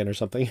Parasite again or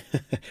something.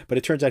 But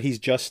it turns out he's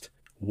just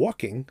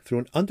walking through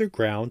an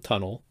underground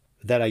tunnel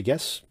that I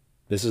guess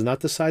this is not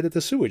the side that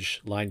the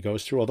sewage line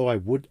goes through, although I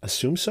would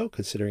assume so,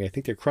 considering I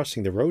think they're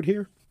crossing the road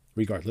here.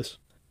 Regardless,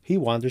 he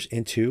wanders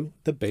into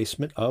the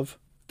basement of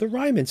the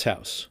Ryman's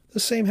house, the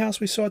same house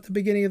we saw at the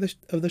beginning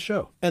of the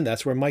show. And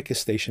that's where Mike is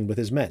stationed with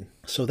his men.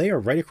 So they are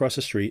right across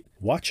the street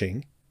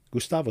watching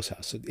Gustavo's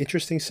house. An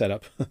interesting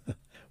setup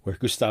where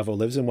Gustavo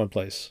lives in one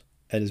place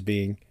and is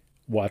being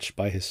watched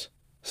by his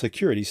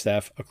security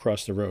staff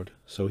across the road.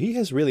 So he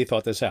has really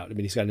thought this out. I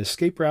mean, he's got an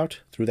escape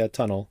route through that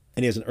tunnel,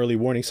 and he has an early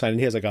warning sign, and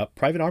he has like a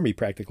private army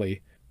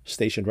practically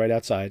stationed right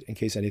outside in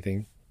case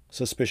anything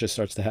suspicious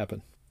starts to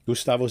happen.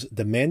 Gustavo's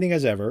demanding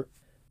as ever.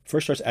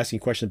 First starts asking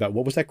questions about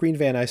what was that green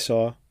van I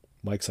saw.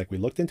 Mike's like, we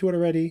looked into it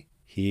already.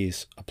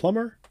 He's a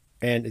plumber,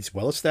 and it's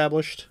well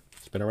established.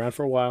 It's been around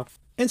for a while.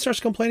 And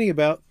starts complaining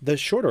about the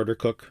short order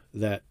cook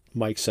that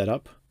Mike set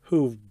up,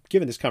 who,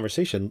 given this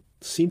conversation,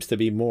 seems to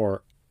be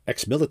more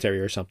ex-military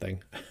or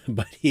something,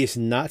 but he is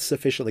not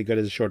sufficiently good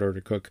as a short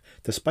order cook,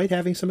 despite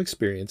having some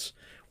experience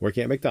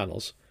working at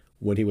McDonald's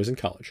when he was in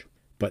college.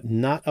 But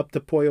not up to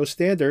Pollo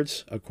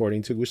standards,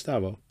 according to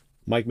Gustavo.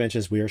 Mike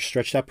mentions we are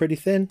stretched out pretty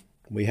thin.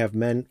 We have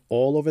men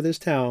all over this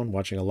town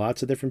watching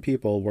lots of different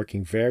people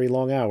working very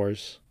long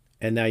hours.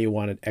 And now you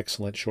want an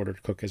excellent short order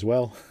cook as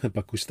well.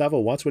 But Gustavo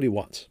wants what he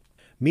wants.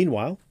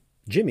 Meanwhile,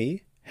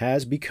 Jimmy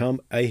has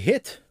become a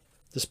hit.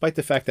 Despite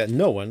the fact that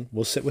no one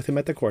will sit with him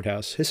at the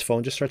courthouse, his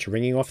phone just starts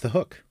ringing off the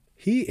hook.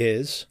 He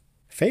is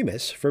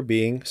famous for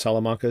being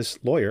Salamanca's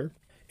lawyer,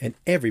 and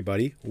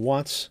everybody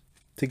wants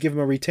to give him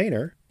a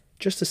retainer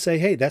just to say,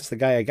 hey, that's the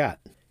guy I got.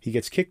 He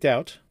gets kicked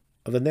out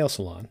of the nail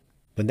salon,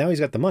 but now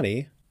he's got the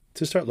money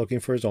to start looking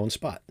for his own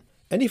spot.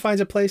 And he finds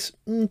a place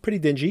pretty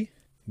dingy,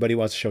 but he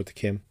wants to show it to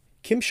Kim.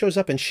 Kim shows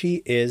up, and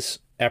she is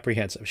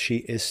apprehensive. She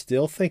is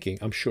still thinking,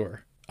 I'm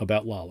sure,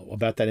 about Lalo,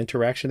 about that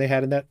interaction they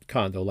had in that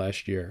condo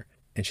last year.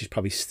 And she's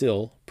probably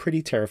still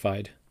pretty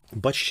terrified.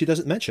 But she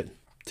doesn't mention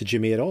to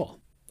Jimmy at all.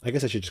 I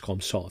guess I should just call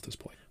him Saul at this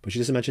point. But she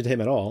doesn't mention to him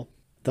at all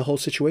the whole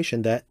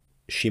situation that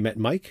she met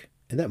Mike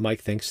and that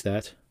Mike thinks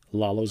that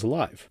Lalo's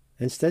alive.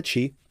 Instead,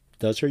 she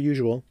does her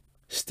usual,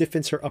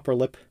 stiffens her upper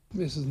lip.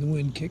 Mrs.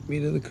 Nguyen kicked me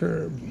to the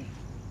curb.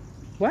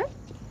 What?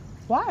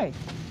 Why?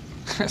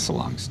 That's a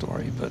long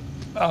story, but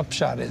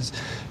upshot is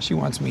she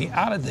wants me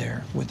out of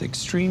there with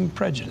extreme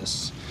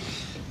prejudice.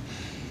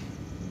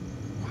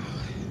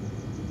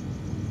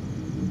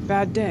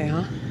 Bad day,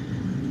 huh?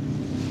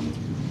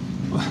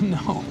 Well,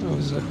 no, it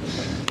was a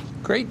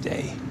great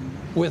day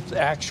with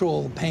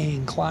actual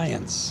paying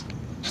clients.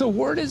 The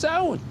word is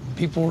out.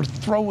 People were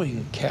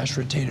throwing cash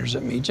retainers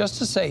at me just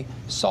to say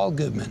Saul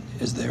Goodman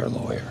is their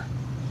lawyer.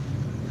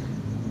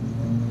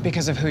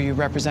 Because of who you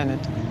represented.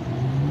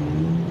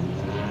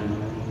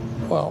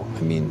 Well,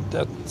 I mean,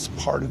 that's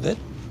part of it.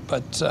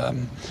 But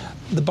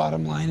the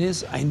bottom line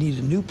is I need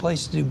a new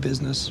place to do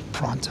business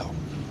pronto.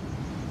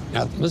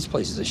 Now, this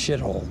place is a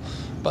shithole,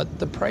 but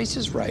the price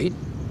is right,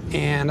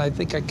 and I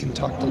think I can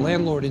talk the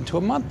landlord into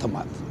a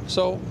month-to-month.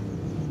 So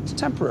it's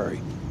temporary,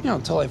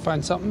 until I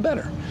find something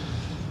better.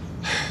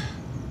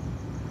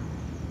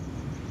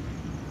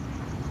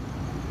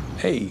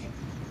 Hey,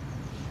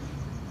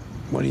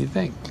 what do you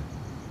think?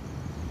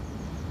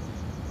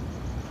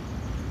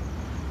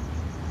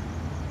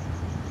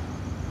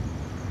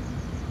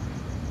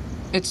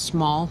 It's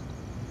small.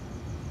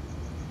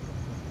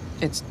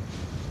 It's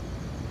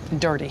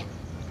dirty.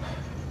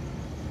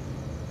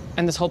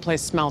 And this whole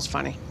place smells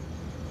funny.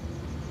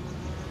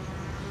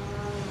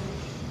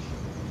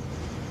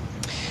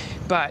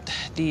 But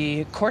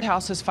the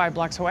courthouse is 5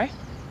 blocks away.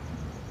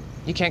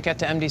 You can't get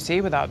to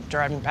MDC without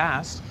driving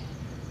past.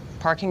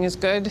 Parking is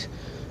good.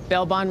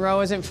 Bail Bond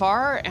Row isn't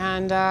far,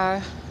 and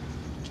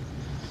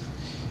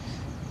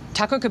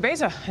Taco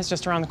Cabeza is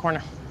just around the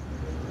corner.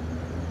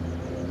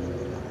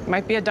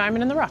 Might be a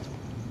diamond in the rough.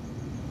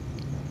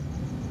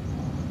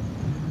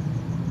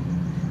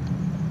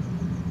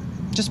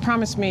 Just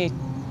promise me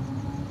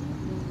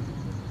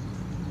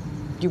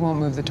You won't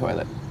move the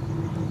toilet.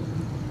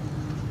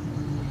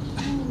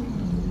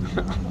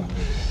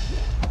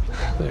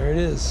 There it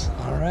is.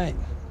 All right.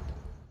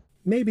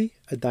 Maybe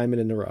a diamond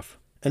in the rough.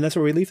 And that's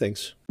where we leave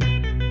things.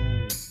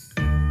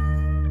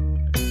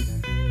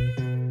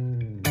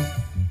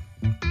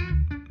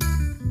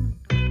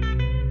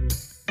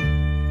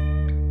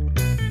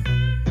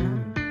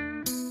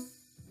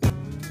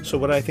 So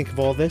what did I think of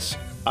all this?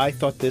 I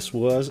thought this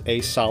was a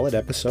solid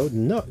episode.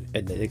 Not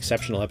an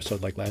exceptional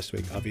episode like last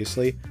week,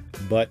 obviously,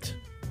 but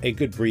a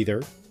good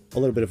breather, a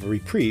little bit of a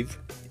reprieve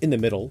in the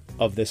middle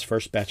of this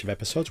first batch of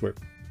episodes. We're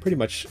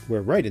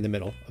right in the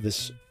middle of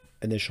this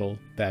initial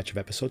batch of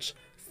episodes.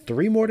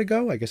 3 more to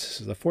go. I guess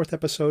this is the 4th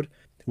episode.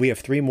 We have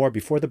 3 more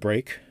before the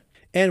break,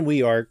 and we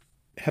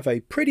have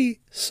a pretty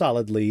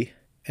solidly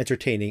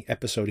entertaining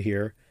episode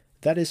here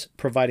that is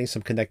providing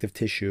some connective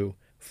tissue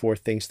for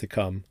things to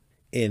come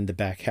in the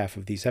back half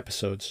of these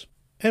episodes.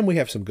 And we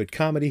have some good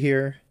comedy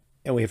here,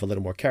 and we have a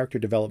little more character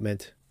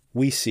development.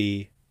 We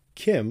see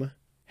Kim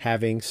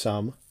having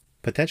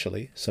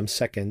potentially some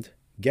second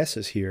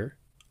guesses here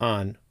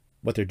on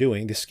what they're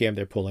doing, the scam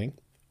they're pulling,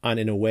 on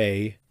in a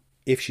way,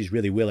 if she's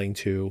really willing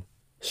to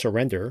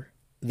surrender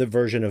the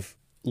version of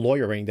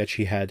lawyering that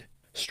she had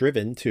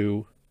striven,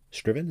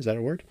 is that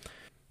a word?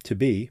 To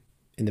be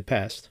in the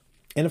past.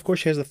 And of course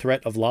she has the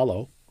threat of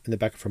Lalo in the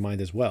back of her mind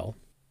as well.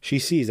 She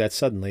sees that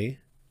suddenly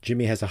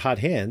Jimmy has a hot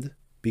hand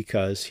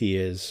because he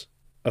is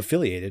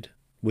affiliated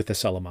with the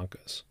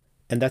Salamancas.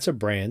 And that's a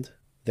brand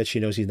that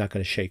she knows he's not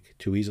going to shake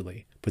too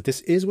easily. But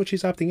this is what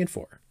she's opting in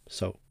for.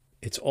 So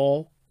it's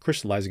all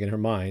crystallizing in her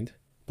mind.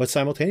 But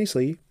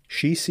simultaneously,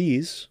 she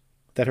sees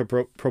that her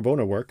pro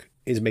bono work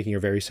is making her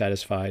very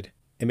satisfied.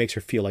 It makes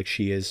her feel like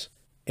she is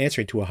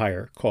answering to a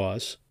higher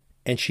cause.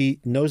 And she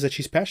knows that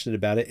she's passionate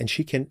about it and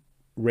she can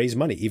raise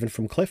money, even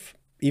from Cliff.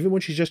 Even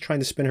when she's just trying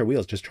to spin her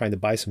wheels, just trying to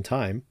buy some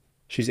time,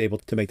 she's able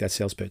to make that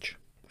sales pitch.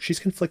 She's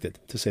conflicted,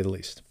 to say the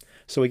least.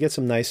 So we get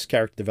some nice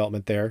character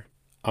development there.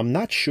 I'm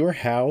not sure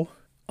how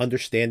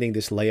understanding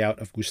this layout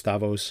of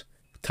Gustavo's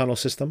tunnel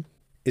system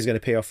is going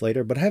to pay off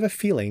later, but I have a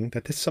feeling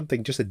that there's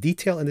something, just a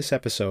detail in this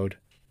episode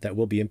that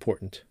will be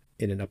important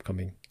in an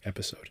upcoming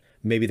episode.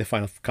 Maybe the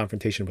final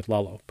confrontation with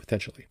Lalo,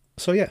 potentially.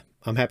 So yeah,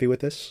 I'm happy with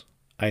this.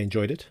 I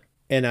enjoyed it.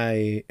 And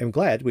I am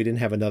glad we didn't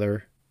have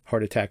another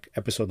heart attack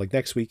episode like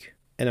next week.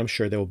 And I'm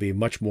sure there will be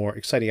much more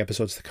exciting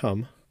episodes to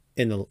come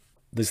in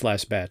this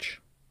last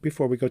batch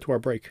before we go to our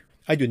break.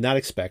 I do not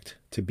expect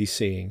to be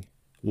seeing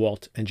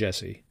Walt and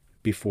Jesse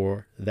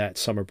before that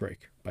summer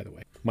break, by the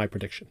way. My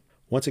prediction.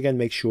 Once again,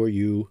 make sure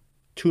you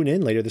tune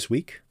in later this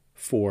week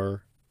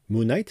for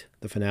Moon Knight,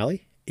 the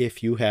finale,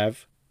 if you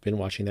have been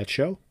watching that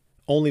show.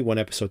 Only 1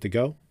 episode to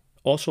go.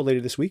 Also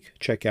later this week,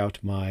 check out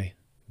my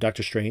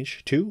Doctor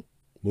Strange 2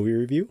 movie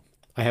review.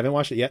 I haven't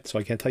watched it yet, so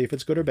I can't tell you if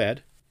it's good or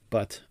bad,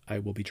 but I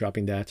will be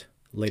dropping that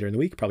later in the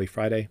week, probably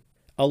Friday,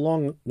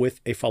 along with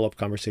a follow-up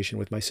conversation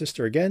with my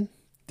sister again,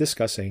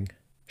 discussing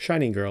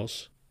Shining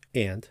Girls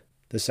and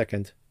the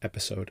 2nd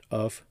episode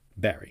of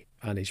Barry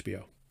on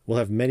HBO. We'll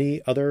have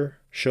many other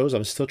shows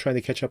I'm still trying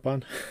to catch up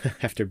on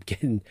after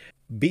getting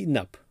beaten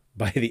up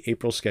by the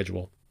April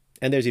schedule.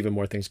 And there's even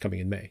more things coming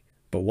in May,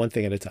 but one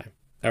thing at a time.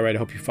 All right, I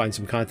hope you find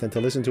some content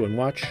to listen to and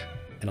watch,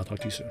 and I'll talk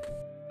to you soon.